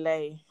not going to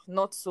lie,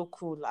 not so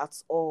cool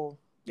at all.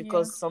 Yeah.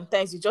 Because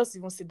sometimes you just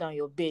even sit down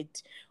your bed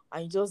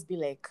and you just be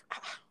like,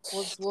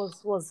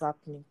 what's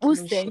happening? Who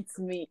Kilo sent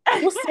me?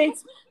 who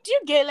sent do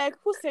you get, like,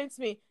 who sent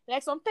me?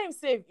 Like sometimes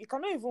say you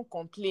cannot even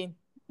complain.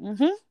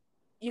 Mm-hmm.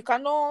 You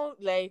cannot,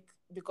 like,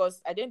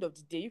 because at the end of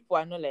the day, people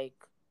are not like,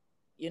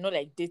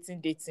 like dating.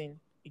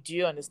 Do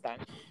you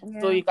understand?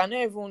 So Yeah. you cannot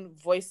even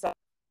voice out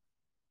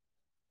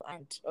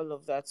and all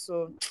of that.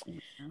 So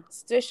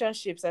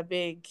situationships, I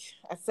beg,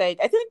 aside,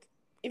 I think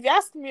if you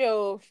ask me,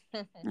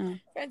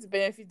 Mm. friends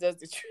benefit does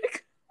the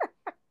trick.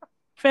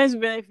 Friends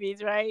with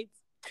benefits, right?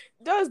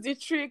 Does the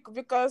trick,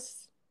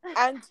 because,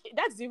 and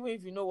that's even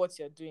if you know what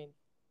you're doing,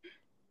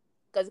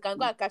 because you can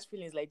go and catch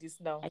feelings like this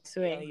now, I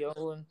swear. on your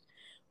own.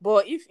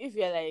 But if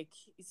you're like,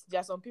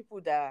 there are some people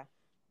that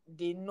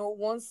they know,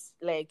 once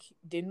like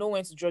they know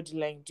when to draw the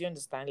line. Do you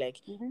understand?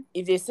 Like, Mm-hmm.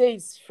 if they say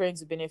it's friends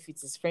with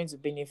benefits, it's friends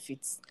with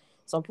benefits.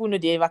 Some people know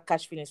they ever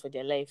catch feelings for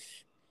their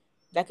life.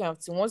 That kind of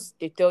thing. Once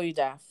they tell you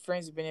that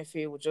friends with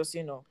benefit will just,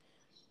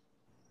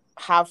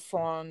 have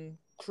fun,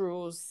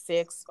 cruise,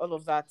 sex, all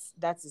of that,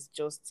 that is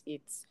just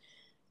it.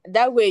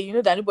 That way, you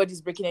know that nobody's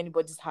breaking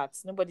anybody's heart.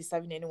 Nobody's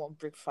having anyone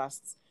break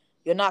fast.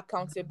 You're not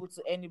accountable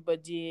to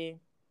anybody.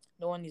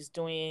 No one is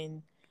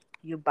doing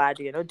you bad.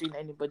 You're not doing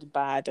anybody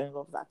bad and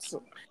all of that.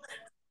 So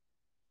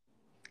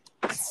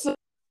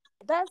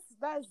that's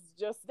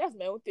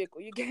my own take.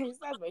 You guys,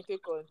 that's my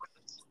take on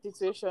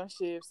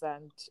situationships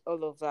and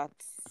all of that.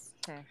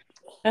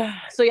 Hmm.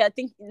 So yeah, I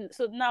think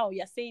so. Now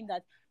you're saying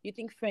that you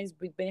think friends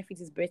with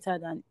benefits is better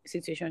than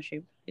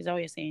situationship. Is that what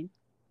you're saying?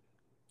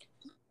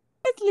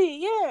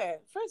 Definitely, yeah.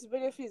 Friends with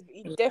benefits,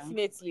 Yeah.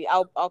 definitely.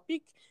 I'll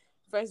pick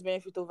friends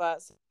benefit over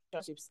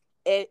situationships.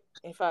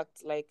 In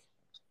fact, like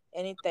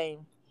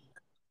anytime,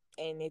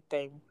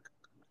 anytime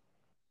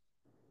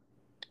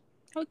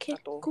Okay.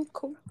 at all. Cool.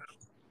 Cool.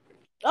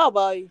 How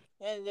about you?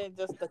 And then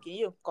just talking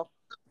you. Come.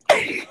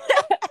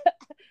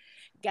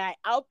 Guy,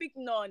 I'll pick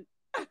none.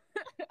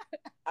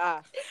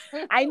 Ah.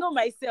 I know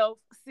myself.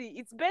 see,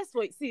 it's best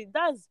for see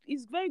that's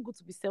it's very good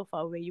to be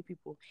self-aware. You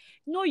people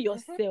know Mm-hmm.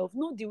 yourself,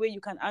 know the way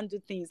you can handle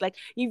things. Like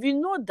if you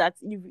know that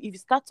if you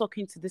start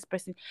talking to this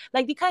person,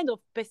 like the kind of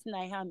person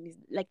I am is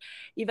like,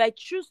 if I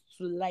choose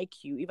to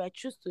like you, if I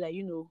choose to like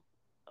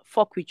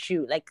fuck with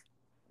you, like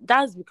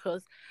that's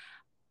because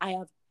I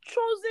have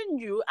chosen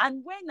you,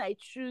 and when I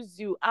choose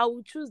you, I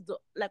will choose the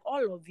like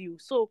all of you.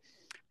 So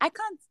I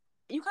can't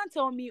you can't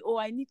tell me, oh,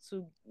 I need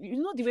to,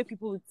 the way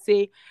people would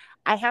say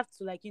I have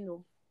to like,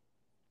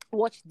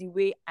 watch the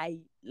way I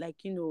like,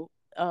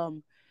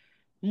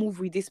 move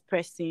with this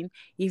person.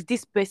 If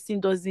this person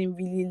doesn't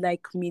really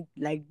like me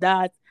like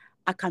that,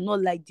 I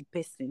cannot like the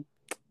person.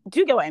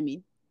 Do you get what I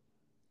mean?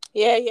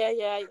 Yeah, yeah,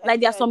 yeah.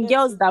 Like there are I some get.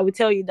 girls that will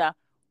tell you that,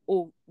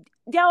 oh,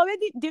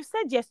 they've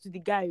said yes to the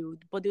guy, oh,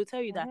 but they'll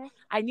tell you that Mm-hmm.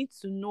 I need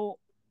to know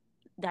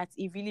that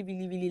he really,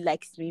 really, really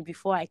likes me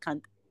before I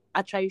can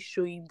actually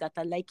show him that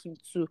I like him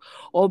too,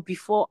 or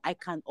before I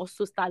can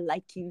also start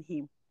liking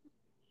him.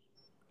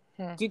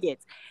 Do you get?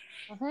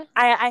 Mm-hmm.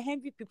 I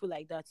envy people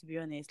like that, to be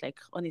honest. Like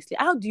honestly,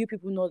 how do you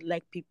people not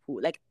like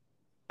people? Like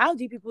how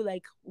do you people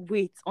like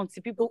wait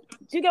until people?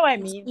 Do you get what I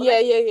mean? But Yeah,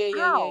 like yeah, yeah, yeah,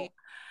 yeah. how?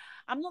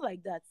 I'm not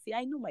like that. See,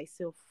 I know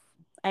myself.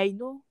 I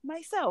know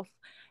myself.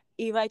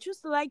 If I choose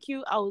to like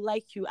you, I will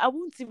like you. I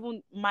won't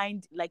even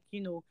mind, like,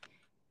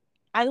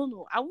 I don't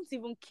know. I won't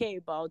even care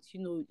about,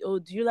 oh,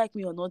 do you like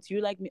me or not? Do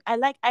you like me? I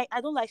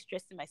don't like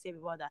stressing myself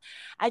about that.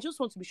 I just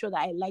want to be sure that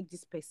I like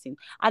this person.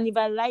 And if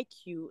I like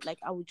you, like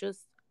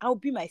I'll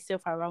be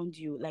myself around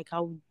you. Like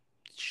I'll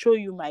show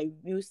you my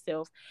real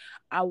self.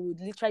 I would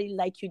literally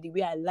like you the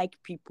way I like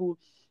people.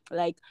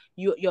 Like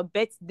your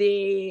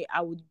birthday,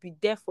 I would be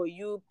there for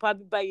you,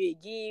 probably buy you a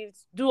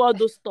gift, do all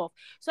those stuff.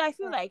 So I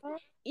feel like Mhm.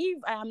 if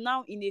I am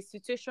now in a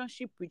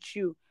situationship with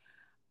you,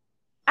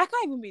 I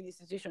can't even be in a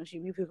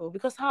situationship with people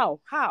because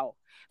how? How?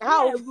 Me,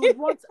 How? I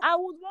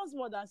would want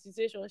more than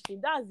situationship.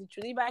 That's the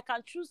truth. If I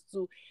can choose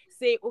to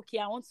say, okay,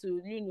 I want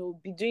to,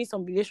 be doing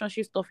some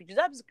relationship stuff with you,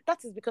 that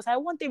is because I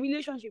want a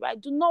relationship. I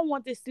do not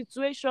want a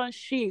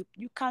situationship.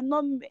 You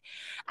cannot.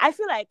 I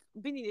feel like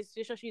being in a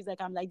situationship is like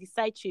I'm like the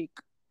side chick.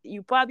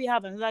 You probably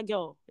have another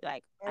girl.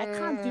 Like I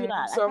can't do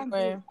that. I can't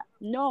do Somewhere. that.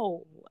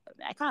 No,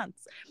 I can't.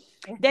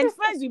 Then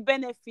friends with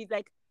benefit,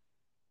 like,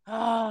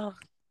 ah,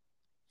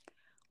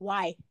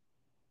 why?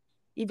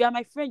 If you're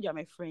my friend, you're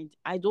my friend.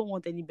 I don't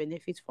want any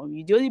benefit from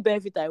you. The only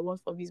benefit I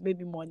want from you is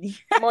maybe money.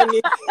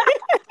 Money.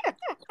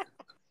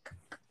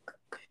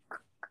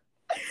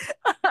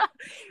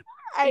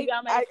 If I,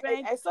 you're my I I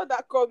friend, I saw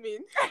that coming.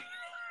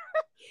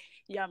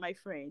 you're my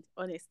friend.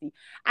 Honestly,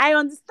 I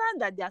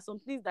understand that there are some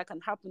things that can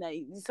happen that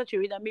in such a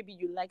way that maybe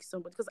you like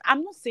somebody. Because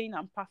I'm not saying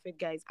I'm perfect,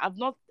 guys. I'm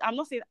not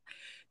saying.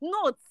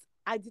 No,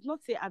 I did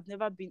not say I've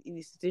never been in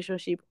a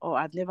situationship or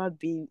I've never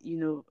been,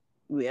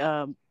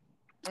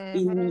 Mm-hmm,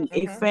 in a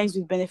mm-hmm. friends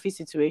with benefit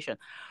situation.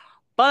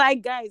 But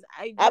like, guys,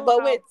 I know But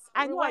how. wait,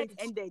 I know how it rewind.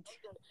 ended.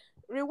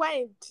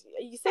 Rewind.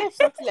 You said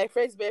something like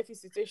friends benefit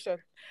situation.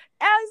 It's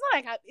not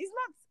like it's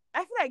not.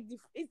 I feel like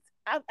it's.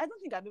 I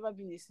don't think I've ever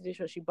been in a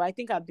situationship, but I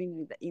think I've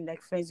been in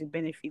like friends with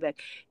benefit.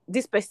 Like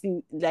this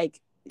person, is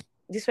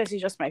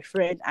just my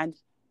friend, and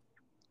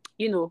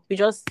we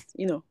just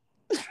Mm-hmm.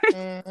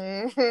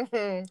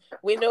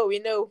 We know. We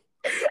so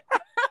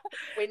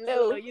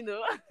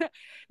know.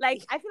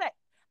 like I feel like,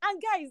 and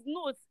guys,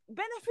 note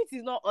benefit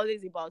is not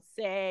always about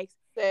sex,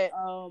 That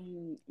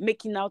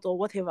making out or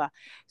whatever.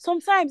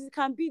 Sometimes it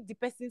can be the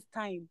person's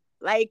time.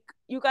 Like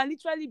you can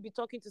literally be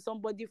talking to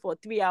somebody for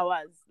 3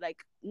 hours, like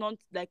not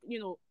like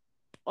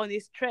on a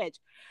stretch,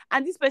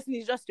 and this person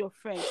is just your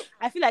friend.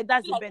 I feel like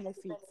that's a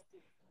benefit.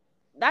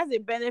 That's a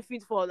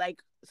benefit for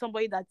like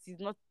somebody that is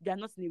not they're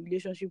not in a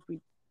relationship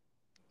with,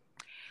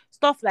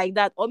 stuff like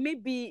that. Or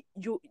maybe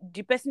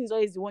the person is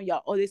always the one you're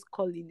always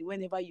calling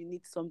whenever you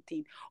need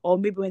something, or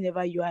maybe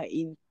whenever you are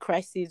in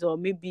crisis, or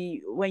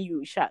maybe when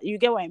you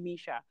get what I mean,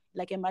 sha,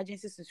 like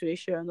emergency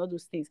situation and all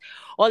those things.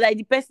 Or like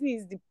the person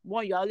is the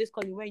one you're always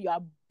calling when you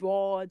are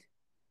bored.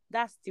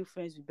 That's still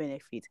friends with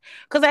benefit.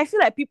 Because I feel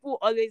like people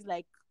always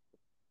like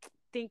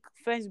think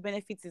friends with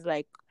benefits is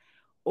like,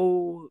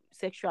 oh,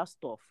 sexual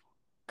stuff.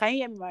 Can you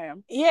hear me,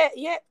 Mariam? yeah,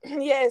 yeah,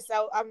 yes.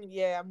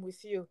 I'm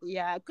with you.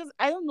 Yeah, because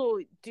I don't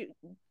know.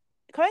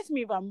 Correct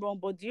me if I'm wrong,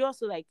 but do you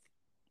also like?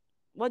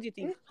 What do you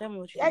think? Mm, Tell me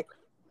what you I think.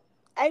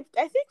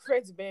 I think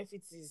friends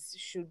benefits is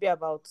should be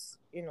about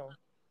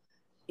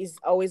is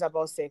always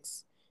about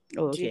sex.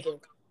 Oh, Do you okay.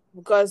 get?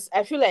 Because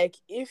I feel like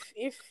if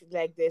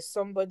like there's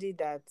somebody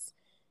that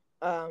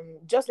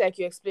just like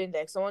you explained,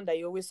 like someone that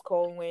you always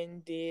call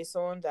when they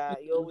someone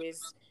that you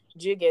always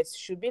do you get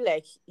should be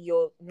like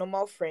your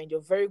normal friend,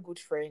 your very good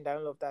friend and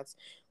all of that.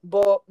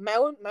 But my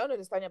own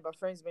understanding about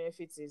friends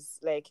benefits is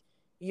like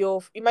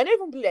it might not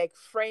even be like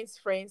friends,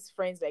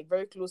 like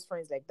very close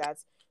friends like that.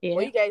 But Yeah.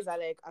 you guys are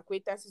like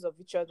acquaintances of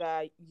each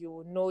other,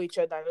 you know each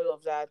other and all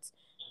of that,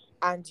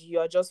 and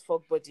you're just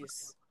fuck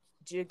buddies.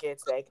 Do you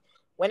get like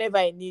whenever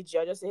I need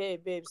you, I just say, hey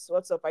babes,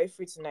 what's up? Are you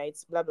free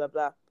tonight? Blah blah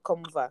blah.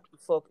 Come over. You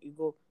fuck, you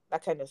go.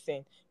 That kind of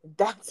thing.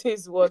 That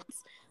is what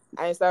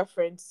I start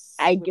friends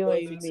I with get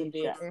what you benefit mean,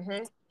 today. Sha.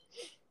 Mm-hmm.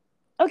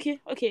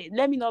 Okay.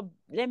 Let me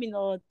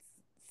not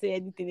say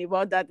anything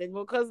about that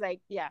anymore. Because,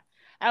 like, yeah,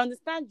 I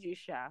understand you,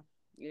 Sha.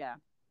 Yeah.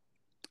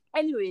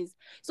 Anyways,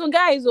 so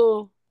guys,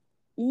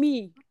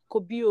 me,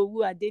 Kobi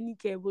Owu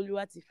Adenike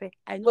Boluwatife,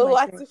 I know But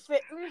what myself. if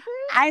it?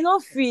 Mm-hmm. I know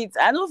fit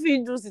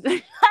do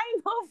it. I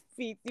know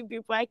fit you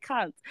people. I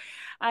can't.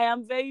 I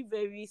am very,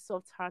 very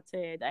soft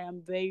hearted. I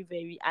am very,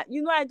 very, I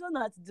don't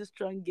know how to do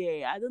strong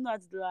girl. I don't know how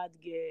to do hard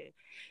girl.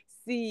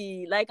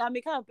 See, like, I'm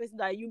a kind of person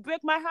that you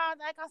break my heart,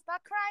 I can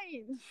start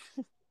crying.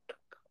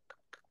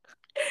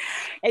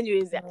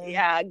 Anyways, Mm,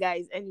 yeah,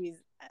 guys.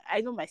 Anyways,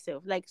 I know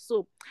myself. Like,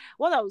 so,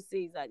 what I would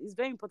say is that it's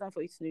very important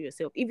for you to know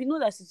yourself. If you know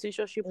that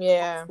situationship works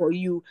yeah. for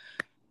you,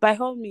 by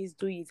all means,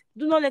 do it.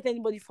 Do not let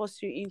anybody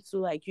force you into,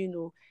 like, being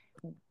in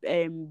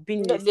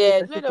No, a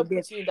yeah, let situationship them with them.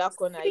 put you in that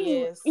corner.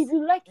 See, if Yes.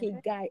 you like a Mm-hmm.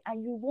 guy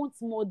and you want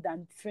more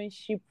than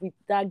friendship with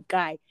that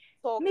guy,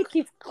 make Talk,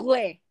 it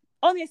clear.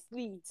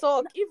 Honestly,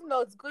 talk. If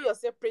not, go your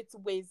separate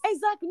ways.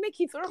 exactly, make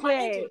it So manage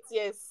clear. it.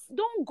 Yes.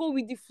 Don't go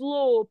with the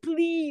flow,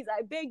 please.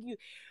 I beg you.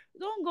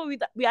 Don't go with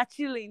that. We are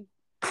chilling.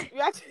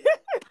 You actually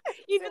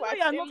If say you know we're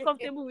you're not chilling.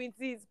 comfortable with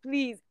it,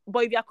 please.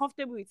 But if you're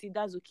comfortable with it,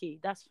 that's okay.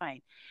 That's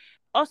fine.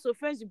 Also,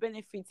 friends with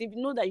benefits. If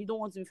you know that you don't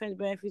want to be friends with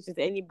benefits with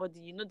anybody,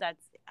 you know that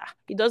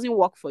it doesn't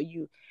work for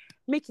you.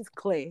 Make it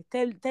clear.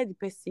 Tell the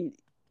person,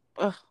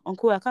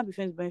 uncle, I can't be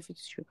friends with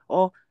benefits with you.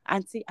 Or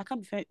auntie, I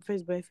can't be friends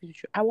with benefits with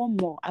you. I want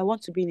more. I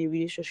want to be in a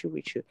relationship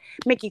with you.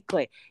 Make it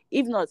clear.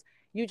 If not,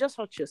 you just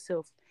hurt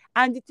yourself.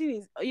 And the thing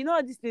is,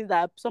 all these things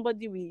that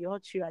somebody will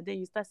hurt you and then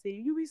you start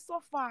saying, you will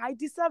suffer. I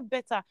deserve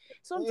better.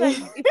 Sometimes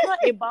it's not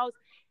about,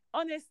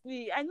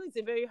 honestly, I know it's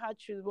a very hard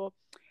truth, but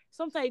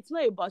sometimes it's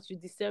not about you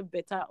deserve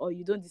better or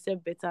you don't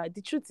deserve better.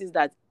 The truth is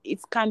that it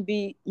can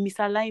be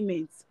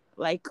misalignment.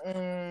 Like,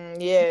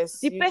 Yes,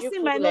 the you person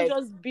feel might not like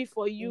just be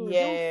for you.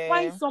 They'll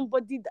find yeah,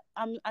 somebody that,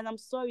 and I'm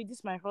sorry,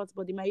 this might hurt,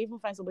 but they might even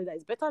find somebody that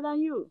is better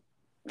than you.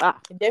 Ah,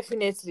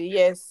 definitely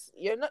yes.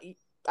 You're not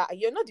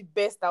the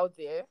best out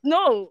there.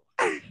 no.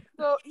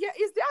 So yeah,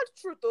 it's the hard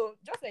truth though.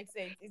 Just like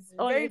said, it's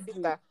very Honestly,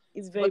 bitter,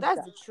 it's very but that's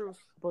bitter, the truth.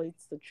 but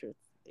it's the truth.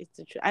 It's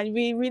the truth, and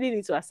we really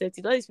need to accept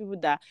it. All these people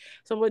that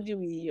somebody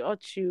will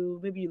hurt you,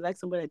 maybe you like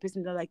somebody, the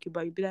person don't like you,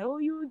 but you be like, oh,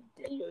 you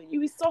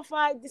will suffer.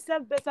 I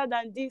deserve better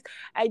than this.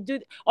 I do.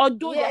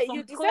 Although there Yeah, are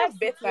you some clear deserve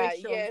better.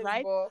 situations, Yes,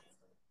 right?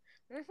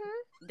 but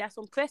mm-hmm. There are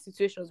some clear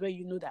situations where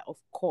you know that, of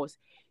course,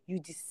 you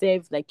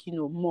deserve, like,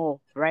 more,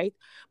 right?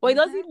 But it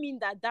Mm-hmm. doesn't mean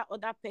that that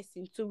other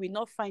person too will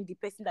not find the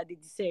person that they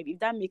deserve, if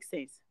that makes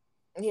sense.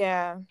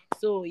 Yeah.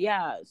 So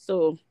yeah,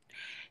 so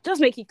just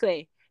make it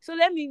clear. So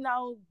let me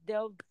now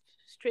delve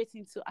straight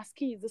into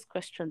asking you this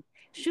question.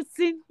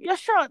 Shooting your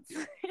shots.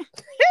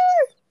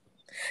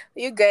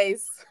 You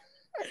guys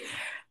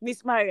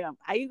Miss Mariam,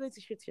 are you going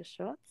to shoot your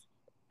shot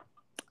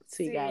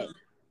to you guys? see,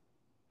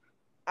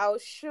 I'll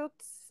shoot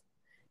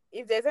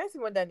if there's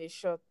anything more than a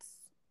shot.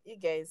 You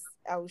guys,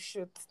 I'll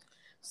shoot.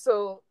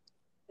 So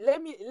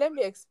let me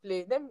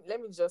explain. Let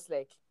me just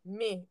like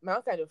me, my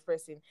own kind of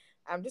person.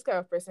 I'm this kind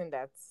of person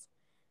that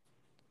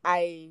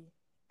I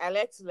I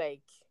like to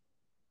like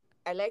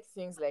I like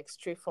things like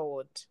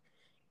straightforward.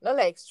 Not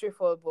like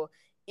straightforward, but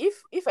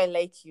if I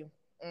like you,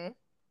 mm,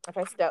 if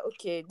I see that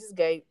okay, this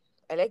guy,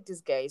 I like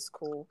this guy, is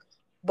cool,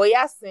 but he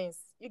has sense.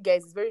 You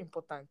guys is very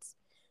important.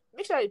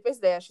 Make sure that the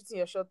person that you're shooting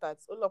your shot at,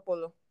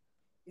 Olopolo,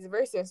 is a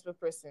very sensible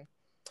person.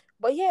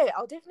 But yeah,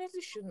 I'll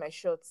definitely shoot my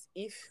shots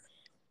if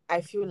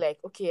I feel like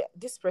okay,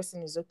 this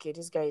person is okay,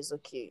 this guy is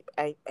okay.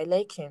 I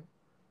like him.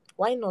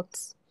 Why not?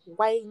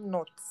 Why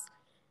not?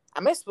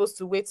 Am I supposed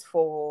to wait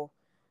for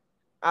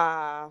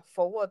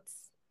what?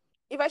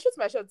 If I shoot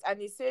my shots and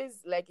he says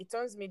like it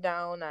turns me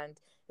down and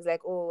it's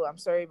like, oh, I'm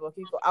sorry, but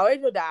Kiko, I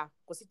already know that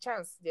because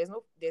chance there's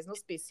no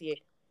space here.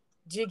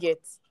 Do you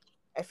get?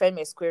 I find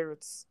my square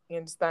roots. You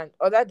understand?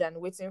 Other than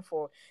waiting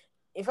for,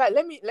 in fact,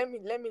 let me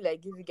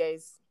like give you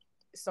guys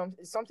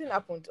something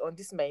happened on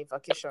this my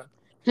vacation.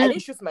 I Hmm.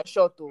 didn't shoot my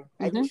shot though.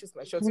 I didn't Mm-hmm. shoot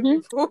my shot, you Mm-hmm.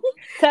 people,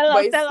 Tell but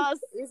us, it's tell us.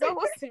 it's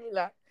almost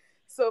similar.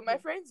 So my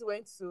friends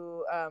went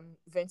to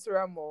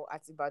Ventura Mall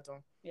at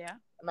Ibadan, Yeah.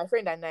 my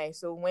friend and I.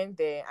 So we went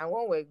there, and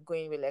when we're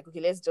going, we're like, okay,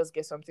 let's just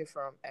get something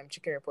from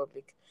Chicken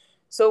Republic.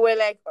 So we're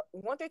like, we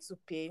wanted to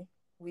pay.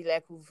 We've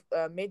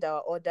made our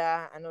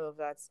order and all of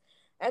that.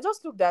 I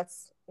just looked at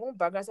one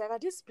bag and I was like, "Ah,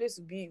 this place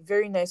would be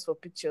very nice for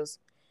pictures."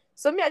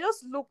 So me, I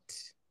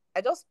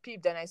just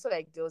peeped and I saw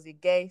like there was a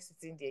guy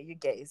sitting there. You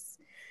guys,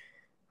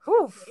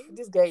 whew, Okay.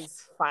 this guy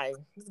is fine.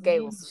 This guy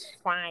was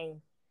Yeesh.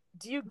 fine.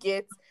 Do you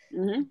get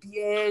Mm-hmm.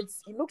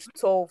 beards? He looked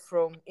tall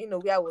from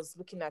where I was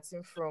looking at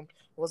him from.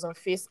 He was on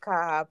face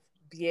cap,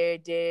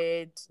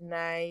 bearded,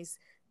 nice,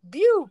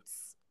 built.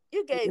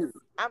 You guys,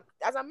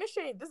 as I'm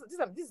mentioning, this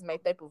is my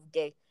type of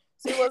guy.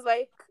 So he was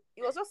like,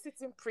 he was just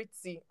sitting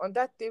pretty on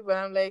that table, and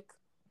I'm like,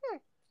 hmm.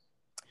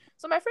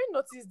 So my friend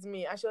noticed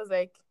me, and she was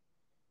like,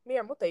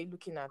 Miriam, what are you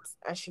looking at?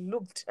 And she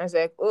looked, and I was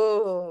like,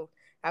 oh,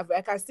 I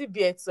can see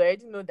beard, so I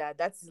already know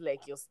that is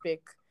like your spec.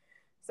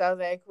 So I was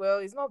like, well,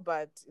 it's not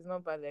bad. It's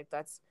not bad like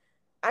that.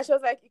 And she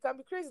was like, you can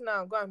be crazy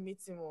now and go and meet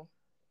him. Oh.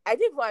 I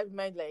didn't even have in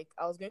mind like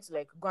I was going to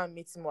like go and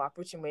meet him or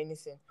approach him or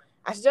anything.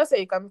 And she just said,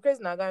 you can be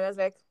crazy now. And I was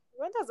like,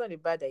 well, that's not a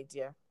bad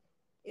idea.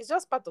 It's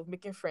just part of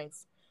making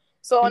friends.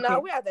 So on our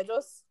Okay. way out, I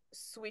just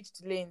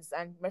switched lanes,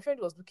 and my friend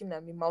was looking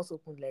at me, mouth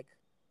open, like,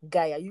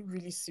 "Guy, are you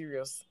really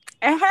serious?"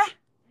 Uh-huh.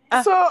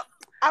 Uh, So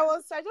I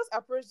just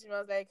approached him. I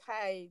was like,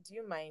 "Hi, do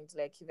you mind,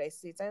 like, if I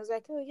sit?" And he was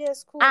like, "Oh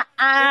yes, cool." We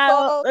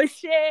talked.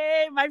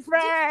 O'Shea, my You,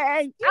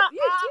 friend.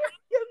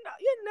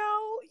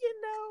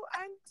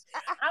 and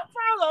I'm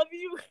proud of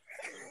you.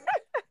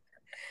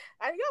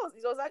 and yeah,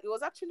 it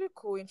was actually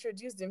cool. He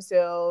introduced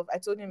himself. I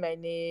told him my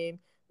name.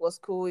 It was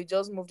cool. He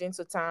just moved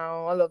into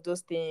town. All of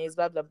those things.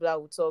 Blah blah blah.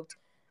 We talked,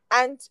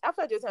 and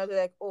after the time, I was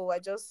like, "Oh, I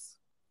just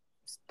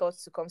thought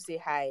to come say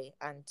hi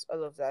and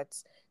all of that."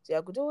 So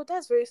I go, "Oh,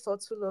 that's very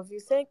thoughtful of you.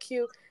 Thank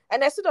you."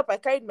 And I stood up. I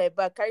carried my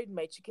bag, carried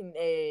my chicken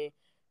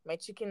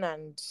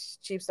and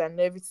chips and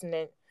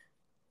everything,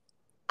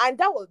 and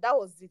that was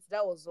it.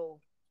 That was all.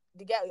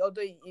 The guy,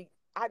 although he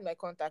had my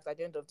contact at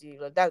the end of the day,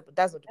 like,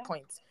 that's not the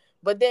point.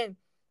 But then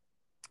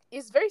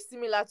it's very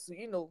similar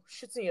to,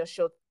 shooting your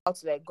shot, how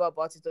to like go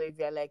about it, or if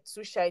you're like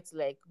too shy to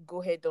like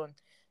go head on.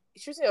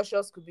 Shooting your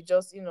shots could be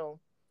just,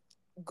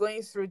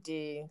 going through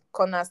the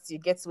corners to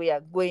get where you're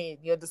going.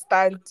 You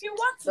understand? You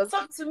want to Just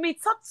talk to me?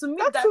 Talk to me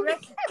talk to me.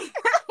 directly.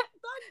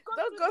 Don't go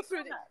Don't through go the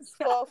through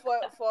the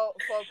corners.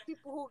 for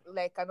people who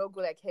like cannot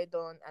go like head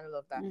on and all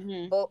of that.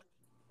 Mm-hmm. But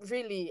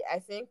really, I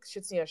think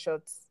shooting your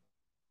shots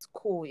is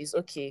cool, is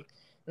okay.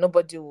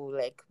 Nobody will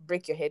like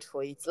break your head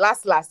for it.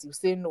 Last you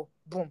say no,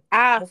 boom,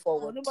 Ah, move well,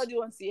 forward. nobody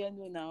wants to hear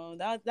no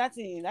now. That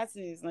thing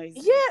is not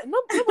easy. Yeah, no,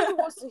 nobody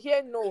wants to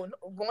hear no.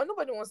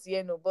 Nobody wants to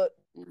hear no. But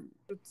Mm.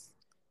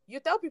 you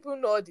tell people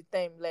no all the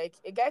time. Like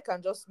a guy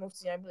can just move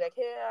to you and be like,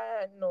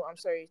 "Hey, no, I'm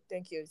sorry,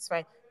 thank you, it's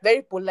fine."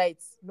 Very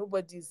polite.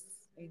 Nobody's,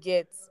 you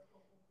get,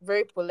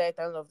 very polite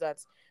and all of that.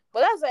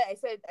 But that's why I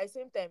said at the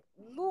same time,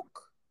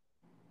 look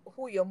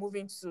who you're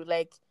moving to.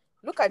 Like,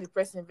 look at the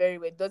person very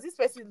well. Does this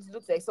person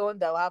look like someone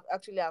that will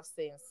actually have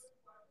sense?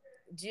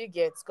 Do you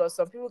get? Because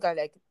some people can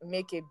like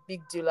make a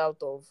big deal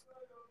out of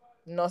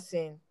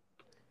nothing.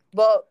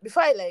 But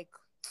before I like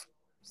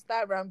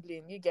start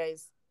rambling, you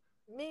guys,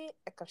 me,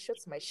 I can shoot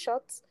my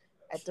shot.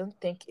 I don't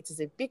think it is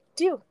a big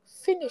deal.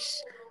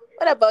 Finish.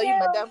 What about you,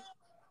 Well, madam?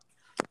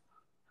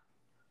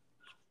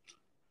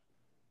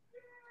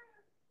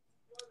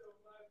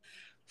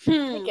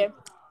 hmm. Okay.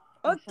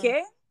 Mhm.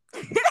 Okay.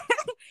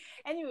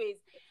 Anyways,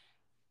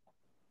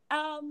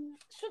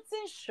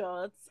 shooting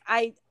shots.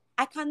 I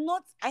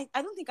cannot. I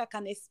don't think I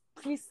can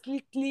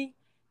explicitly,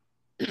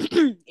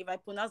 if I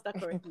pronounce that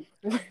correctly,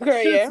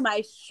 Girl, shoot yeah.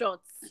 my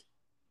shots.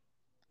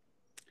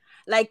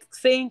 Like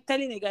saying,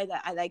 telling a guy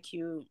that I like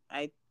you.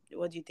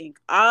 What do you think?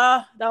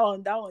 That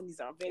one is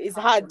very It's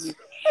hard for hard. me.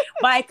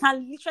 But I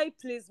can literally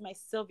place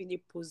myself in a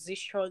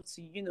position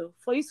to,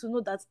 for you to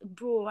know that,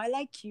 bro, I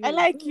like I you,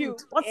 like dude. you.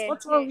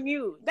 What's wrong with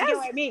you? Do you get That's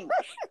what I mean?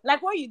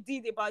 Like what you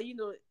did about,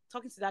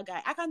 talking to that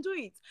guy. I can do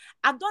it.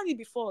 I've done it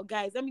before,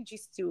 guys. Let me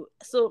just do.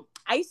 So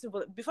I used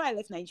to, before I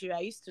left Nigeria,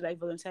 I used to like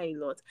volunteer a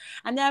lot,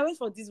 and then I went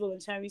for this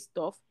volunteering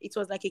stuff. It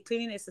was like a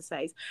cleaning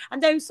exercise,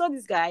 and then we saw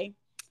this guy,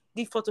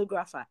 the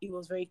photographer. He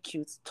was very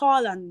cute,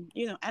 tall, and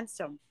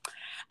handsome.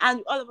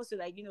 And all of us were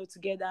like,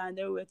 together, and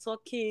then we were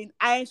talking.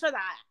 I ensured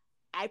that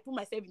I put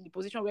myself in the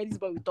position where this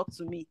boy would talk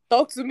to me.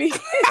 talk to me.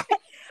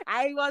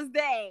 I was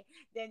there.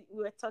 Then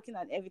we were talking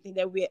and everything.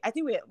 Then I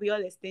think we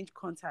all exchanged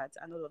contact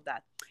and all of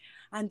that.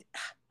 And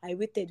I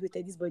waited.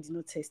 This boy did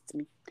not text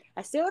me.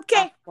 I said,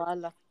 okay.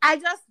 Voila. I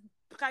just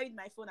carried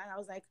my phone and I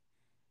was like,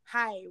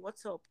 hi,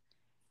 what's up?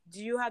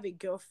 Do you have a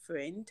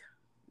girlfriend?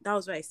 That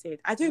was what I said.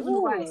 I don't even know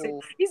why I said.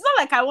 Ooh. It's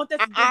not like I wanted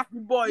to date the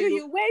boy.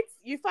 You wait.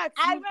 In fact,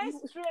 I you went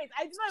you straight.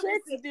 I did not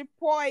even straight to say, the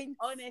point.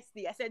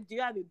 honestly. I said, do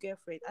you have a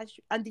girlfriend?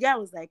 And the guy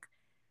was like,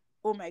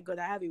 oh my God,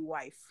 I have a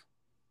wife.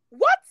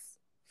 What?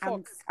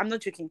 I'm Fuck. I'm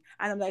not joking.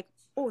 And I'm like,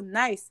 oh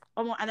nice.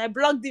 And I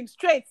blocked him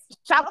straight.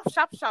 Sharp,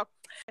 sharp, sharp.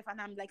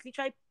 And I'm like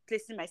literally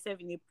placing myself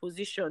in a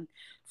position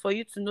for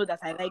you to know that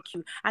I like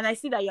you. And I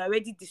see that you're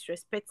already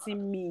disrespecting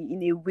me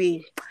in a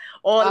way.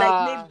 Or like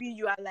Ah. maybe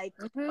you are like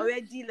Mhm.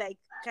 already like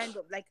kind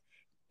of like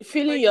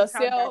Feeling spreading out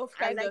that yourself,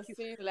 I kind like of you.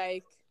 thing,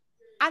 like,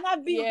 And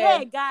I've been yeah,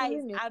 there, guys.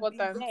 feeling I've been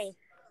important. there.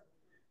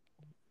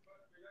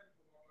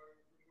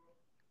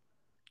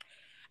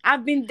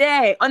 I've been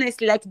there,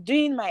 honestly, like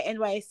doing my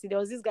NYSC. There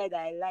was this guy that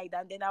I liked,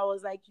 and then I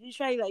was like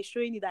literally like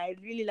showing it that I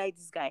really like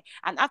this guy.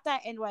 And after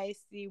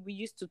NYSC, we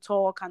used to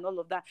talk and all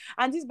of that.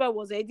 And this boy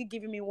was already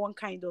giving me one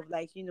kind of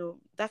like,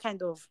 that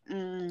kind of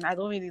I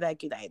don't really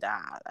like it like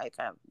that. Like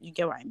you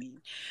get what I mean.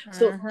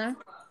 So Mm-hmm. and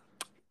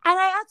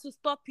I had to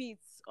stop it,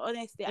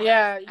 honestly.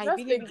 Yeah, you I just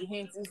really, take the really,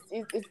 hint.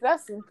 It's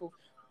that simple.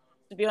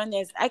 to be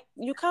honest,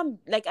 you can't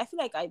like I feel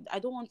like I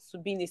don't want to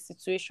be in a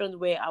situation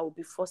where I will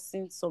be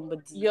forcing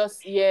somebody Yes,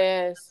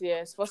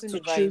 forcing to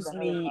the vibes choose and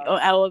all of me, that.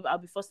 or I'll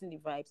be forcing the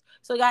vibes.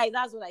 So guys,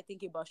 that's what I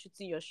think about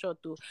shooting your shot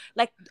though.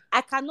 Like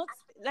I cannot,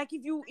 like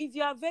if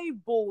you are very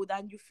bold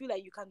and you feel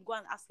like you can go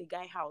and ask a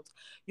guy out,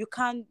 you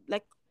can,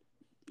 like,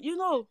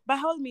 by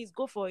all means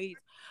go for it.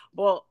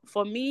 But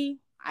for me,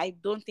 I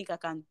don't think I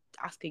can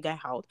ask a guy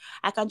out,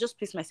 I can just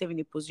place myself in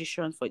a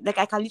position for, like,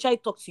 I can literally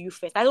talk to you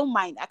first. I don't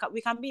mind.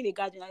 We can be in a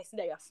garden. I see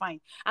that you're fine.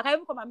 I can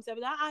even come and myself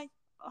like,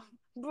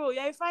 bro,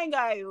 you're a fine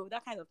guy,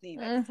 that kind of thing.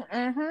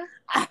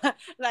 Like,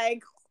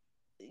 like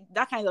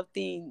that kind of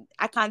thing.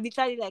 I can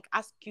literally like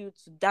ask you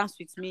to dance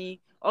with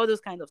me, all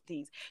those kind of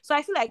things. So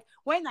I feel like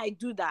when I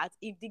do that,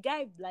 if the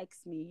guy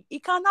likes me,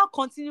 it can now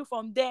continue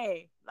from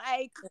there.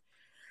 Like,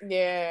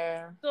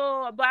 Yeah.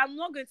 so, but I'm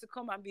not going to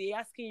come and be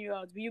asking you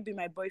out, will you be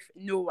my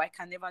boyfriend? No, I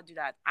can never do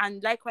that.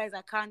 And likewise,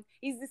 I can't.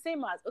 It's the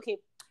same as, okay,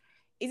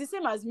 it's the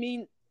same as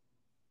me.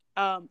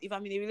 If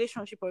I'm in a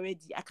relationship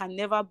already, I can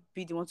never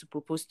be the one to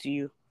propose to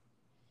you.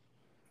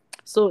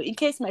 So in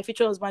case my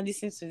future husband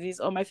listens to this,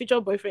 or my future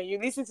boyfriend, you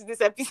listen to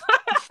this episode,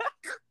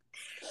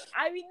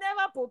 I will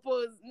never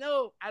propose.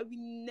 No, I will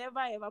never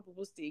ever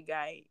propose to a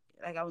guy.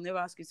 Like, I will never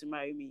ask you to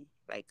marry me.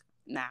 Like,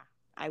 nah,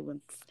 I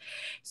won't.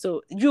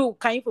 So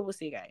can you propose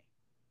to a guy?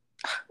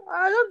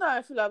 I don't know how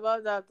I feel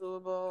about that though,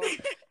 but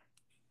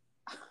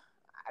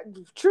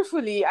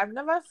truthfully, I've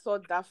never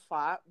thought that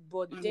far.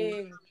 But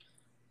then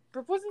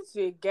proposing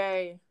to a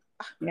guy,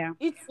 Yeah.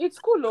 it's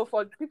cool though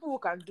for people who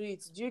can do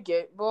it. Do you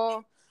get?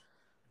 But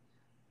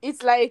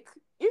it's like,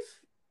 if,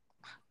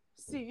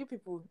 see, you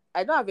people,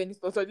 I don't have any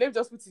sponsor. Let me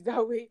just put it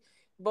that way.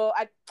 But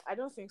I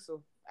don't think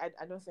so.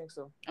 I don't think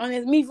so.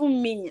 Honestly,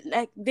 even me,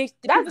 like, the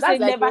people That's say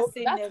like never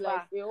say that's never.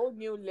 like a whole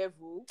new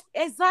level.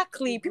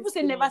 Exactly. This People say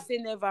thing. never say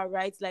never,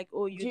 right? Like,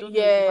 oh, you don't know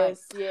the vibe.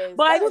 Yes, yes.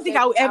 But I That I don't think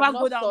said I will I've ever go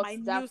not down thought my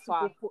that knees to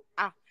far. propose.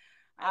 I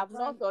I've not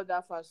can't. thought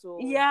that far. So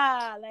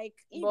Yeah, like,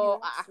 if you but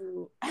want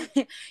to,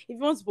 if you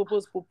want to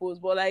propose.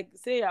 But like,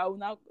 say I will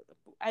now.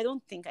 I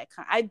don't think I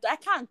can. I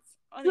can't.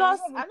 Honestly, I plus,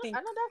 don't even think I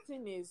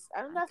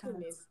another thing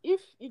can't. is,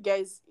 if you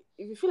guys,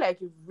 if you feel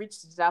like you've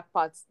reached that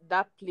part,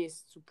 that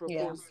place to Yeah.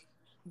 propose,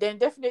 then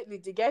definitely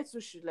the guy too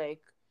should,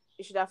 like,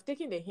 you should have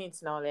taken the hint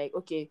now. Like,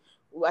 okay,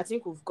 I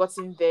think we've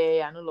gotten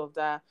there and all of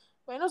that.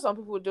 But some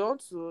people they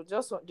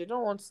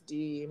don't want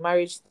the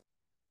marriage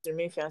to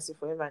remain fiancé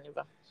forever and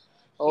ever,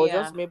 or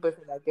Yeah. just make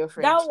boyfriend and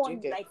girlfriend. That Do you one,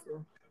 get? like,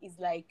 is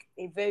like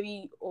a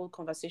very old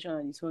conversation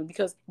on its own,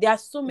 because there are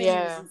so many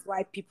Yeah. reasons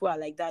why people are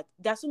like that.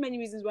 There are so many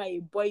reasons why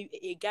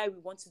a guy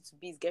will want to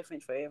be his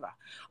girlfriend forever.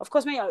 Of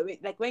course, when you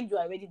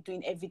are already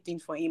doing everything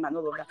for him and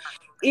all of that,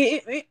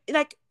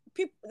 like,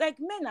 people, like,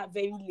 men are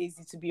very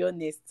lazy, to be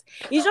honest.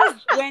 It's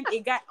just when a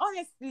guy,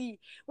 honestly,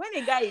 when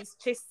a guy is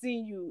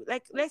chasing you,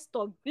 like, let's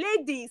talk,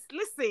 ladies,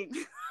 listen.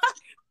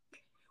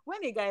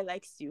 When a guy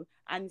likes you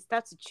and he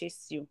starts to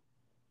chase you,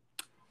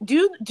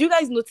 do you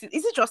guys notice,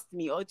 is it just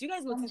me, or do you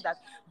guys notice that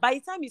by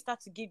the time you start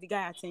to give the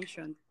guy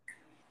attention,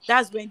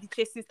 that's when the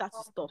chasing starts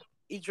to stop?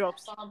 It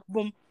drops,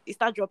 boom, it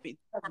starts dropping.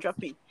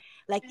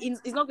 Like,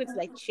 it's not going to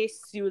like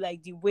chase you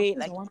like the way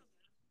like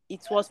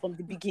it was from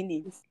the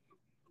beginning.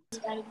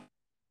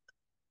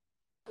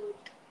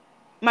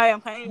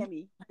 Mariam, can you hear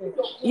me?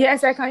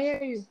 Yes, I can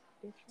hear you.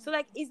 So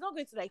like, it's not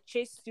going to like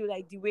chase you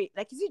like the way,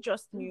 like, is it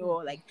just me,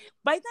 or like,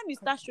 by the time you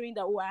start showing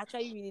that, oh, I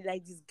actually really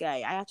like this guy,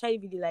 I actually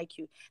really like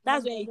you,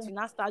 that's when it will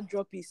now start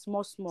dropping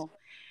small.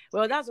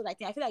 Well, that's what I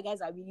think. I feel like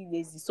guys are really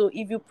lazy. So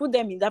if you put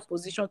them in that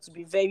position to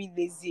be very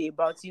lazy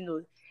about,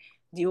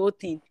 the whole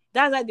thing,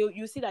 that's why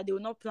you see that they will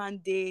not plan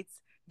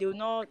dates. They will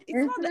not.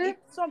 It's not that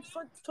it's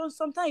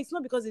sometimes it's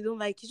not because they don't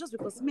like. It's just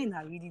because men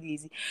are really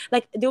lazy.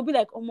 Like, they'll be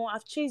like, "Oh, mo,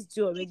 I've chased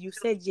you already. You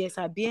said yes.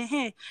 I'll be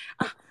here.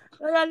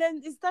 Well, then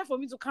it's time for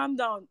me to calm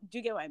down." Do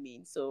you get what I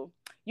mean? So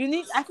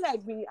I feel like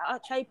we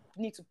actually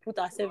need to put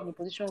ourselves in a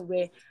position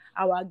where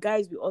our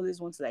guys will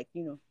always want to, like,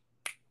 you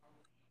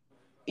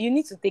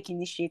need to take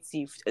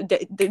initiative.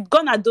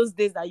 Gone are those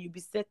days that you'll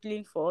be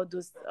settling for all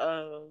those,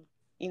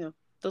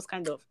 those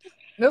kind of.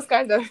 Those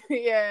kind of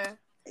yeah.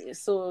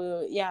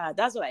 So yeah,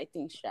 that's what I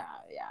think, Sha.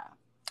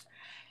 Yeah.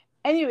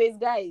 Anyways,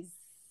 guys,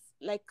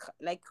 like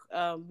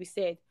we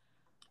said,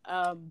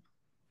 um,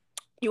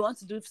 you want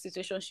to do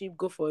situationship,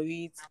 go for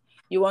it.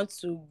 You want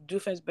to do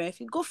friends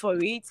benefit, go for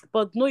it.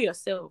 But know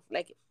yourself.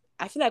 Like,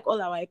 I feel like all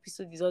our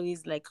episode is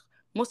always like,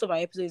 most of our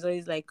episode is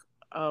always like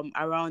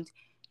around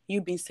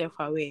you being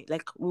self-aware.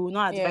 Like, we will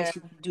not Yeah. advise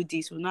you to do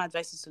this. We will not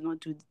advise you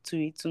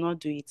to not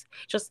do it.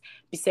 Just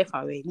be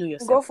self-aware. Know Go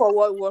yourself. for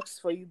what works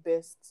for you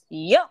best.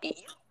 Yep.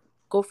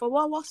 Go for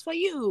what works for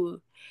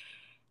you.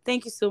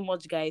 Thank you so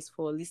much, guys,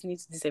 for listening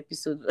to this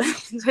episode.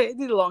 It's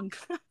already long.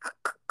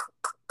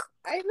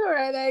 I know,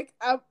 right? Like,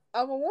 I'm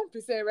on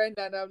 1% right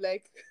now, and I'm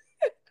like,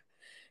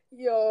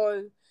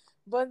 yo.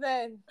 But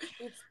then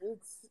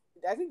it's.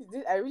 I think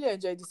I really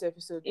enjoyed this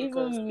episode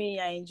because Even me,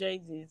 I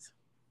enjoyed it.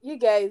 you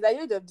guys, at the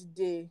end of the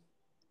day,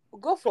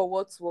 go for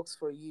what works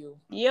for you.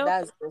 Yep.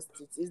 That's just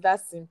it. It's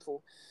that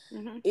simple.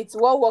 Mm-hmm. It's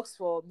what works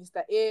for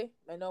Mr. A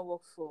might not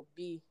work for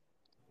B.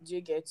 Do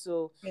you get?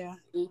 So Yeah.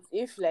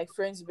 if like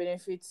friends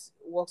benefits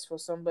works for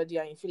somebody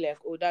and you feel like,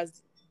 oh,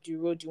 that's the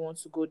road you want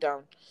to go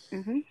down,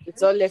 Mm-hmm.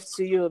 it's all left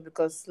to you,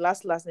 because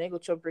last now you go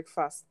chop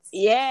breakfast.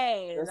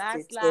 Yeah.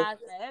 That's it. So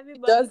Last. it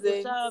Everybody go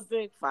doesn't. to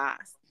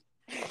breakfast.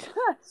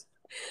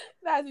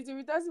 That's it. If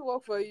it doesn't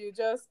work for you,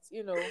 just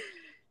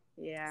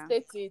Yeah.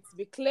 State it.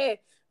 Be clear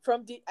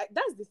from the.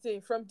 That's the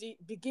thing. From the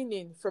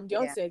beginning, from the Yeah.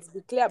 onset,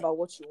 be clear about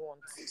what you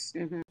want.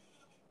 Mm-hmm.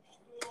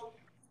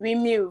 We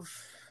move.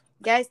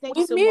 Guys, thank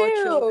you We so much.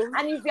 Oh. move.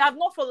 And if you have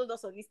not followed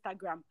us on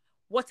Instagram,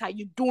 what are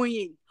you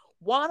doing?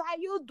 What are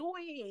you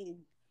doing?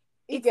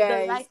 It's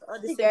the Life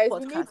on the You Same guys,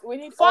 podcast. we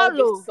need all the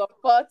Follow.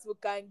 support we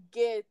can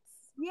get.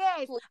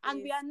 Yes. And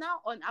we Please. are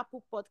now on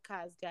Apple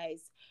Podcasts,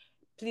 guys.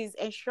 Please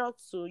ensure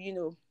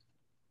to,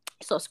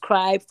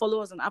 subscribe,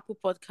 follow us on Apple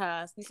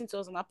Podcasts, listen to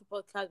us on Apple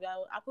Podcasts. We are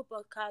on Apple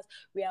Podcasts,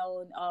 we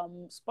are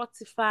on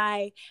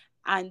Spotify,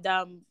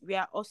 and we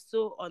are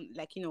also on,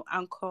 like,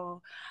 Anchor,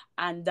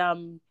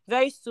 and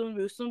very soon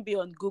we'll soon be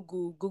on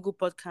Google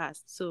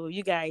Podcasts. So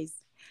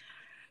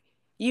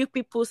you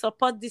people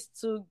support these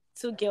two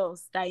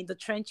girls that are in the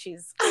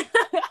trenches.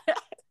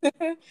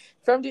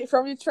 From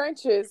the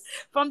trenches.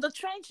 From the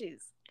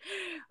trenches.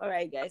 All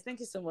right, guys, thank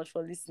you so much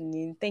for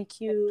listening.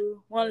 Thank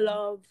you. One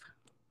love.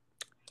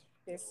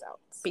 Peace out.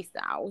 Peace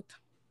out.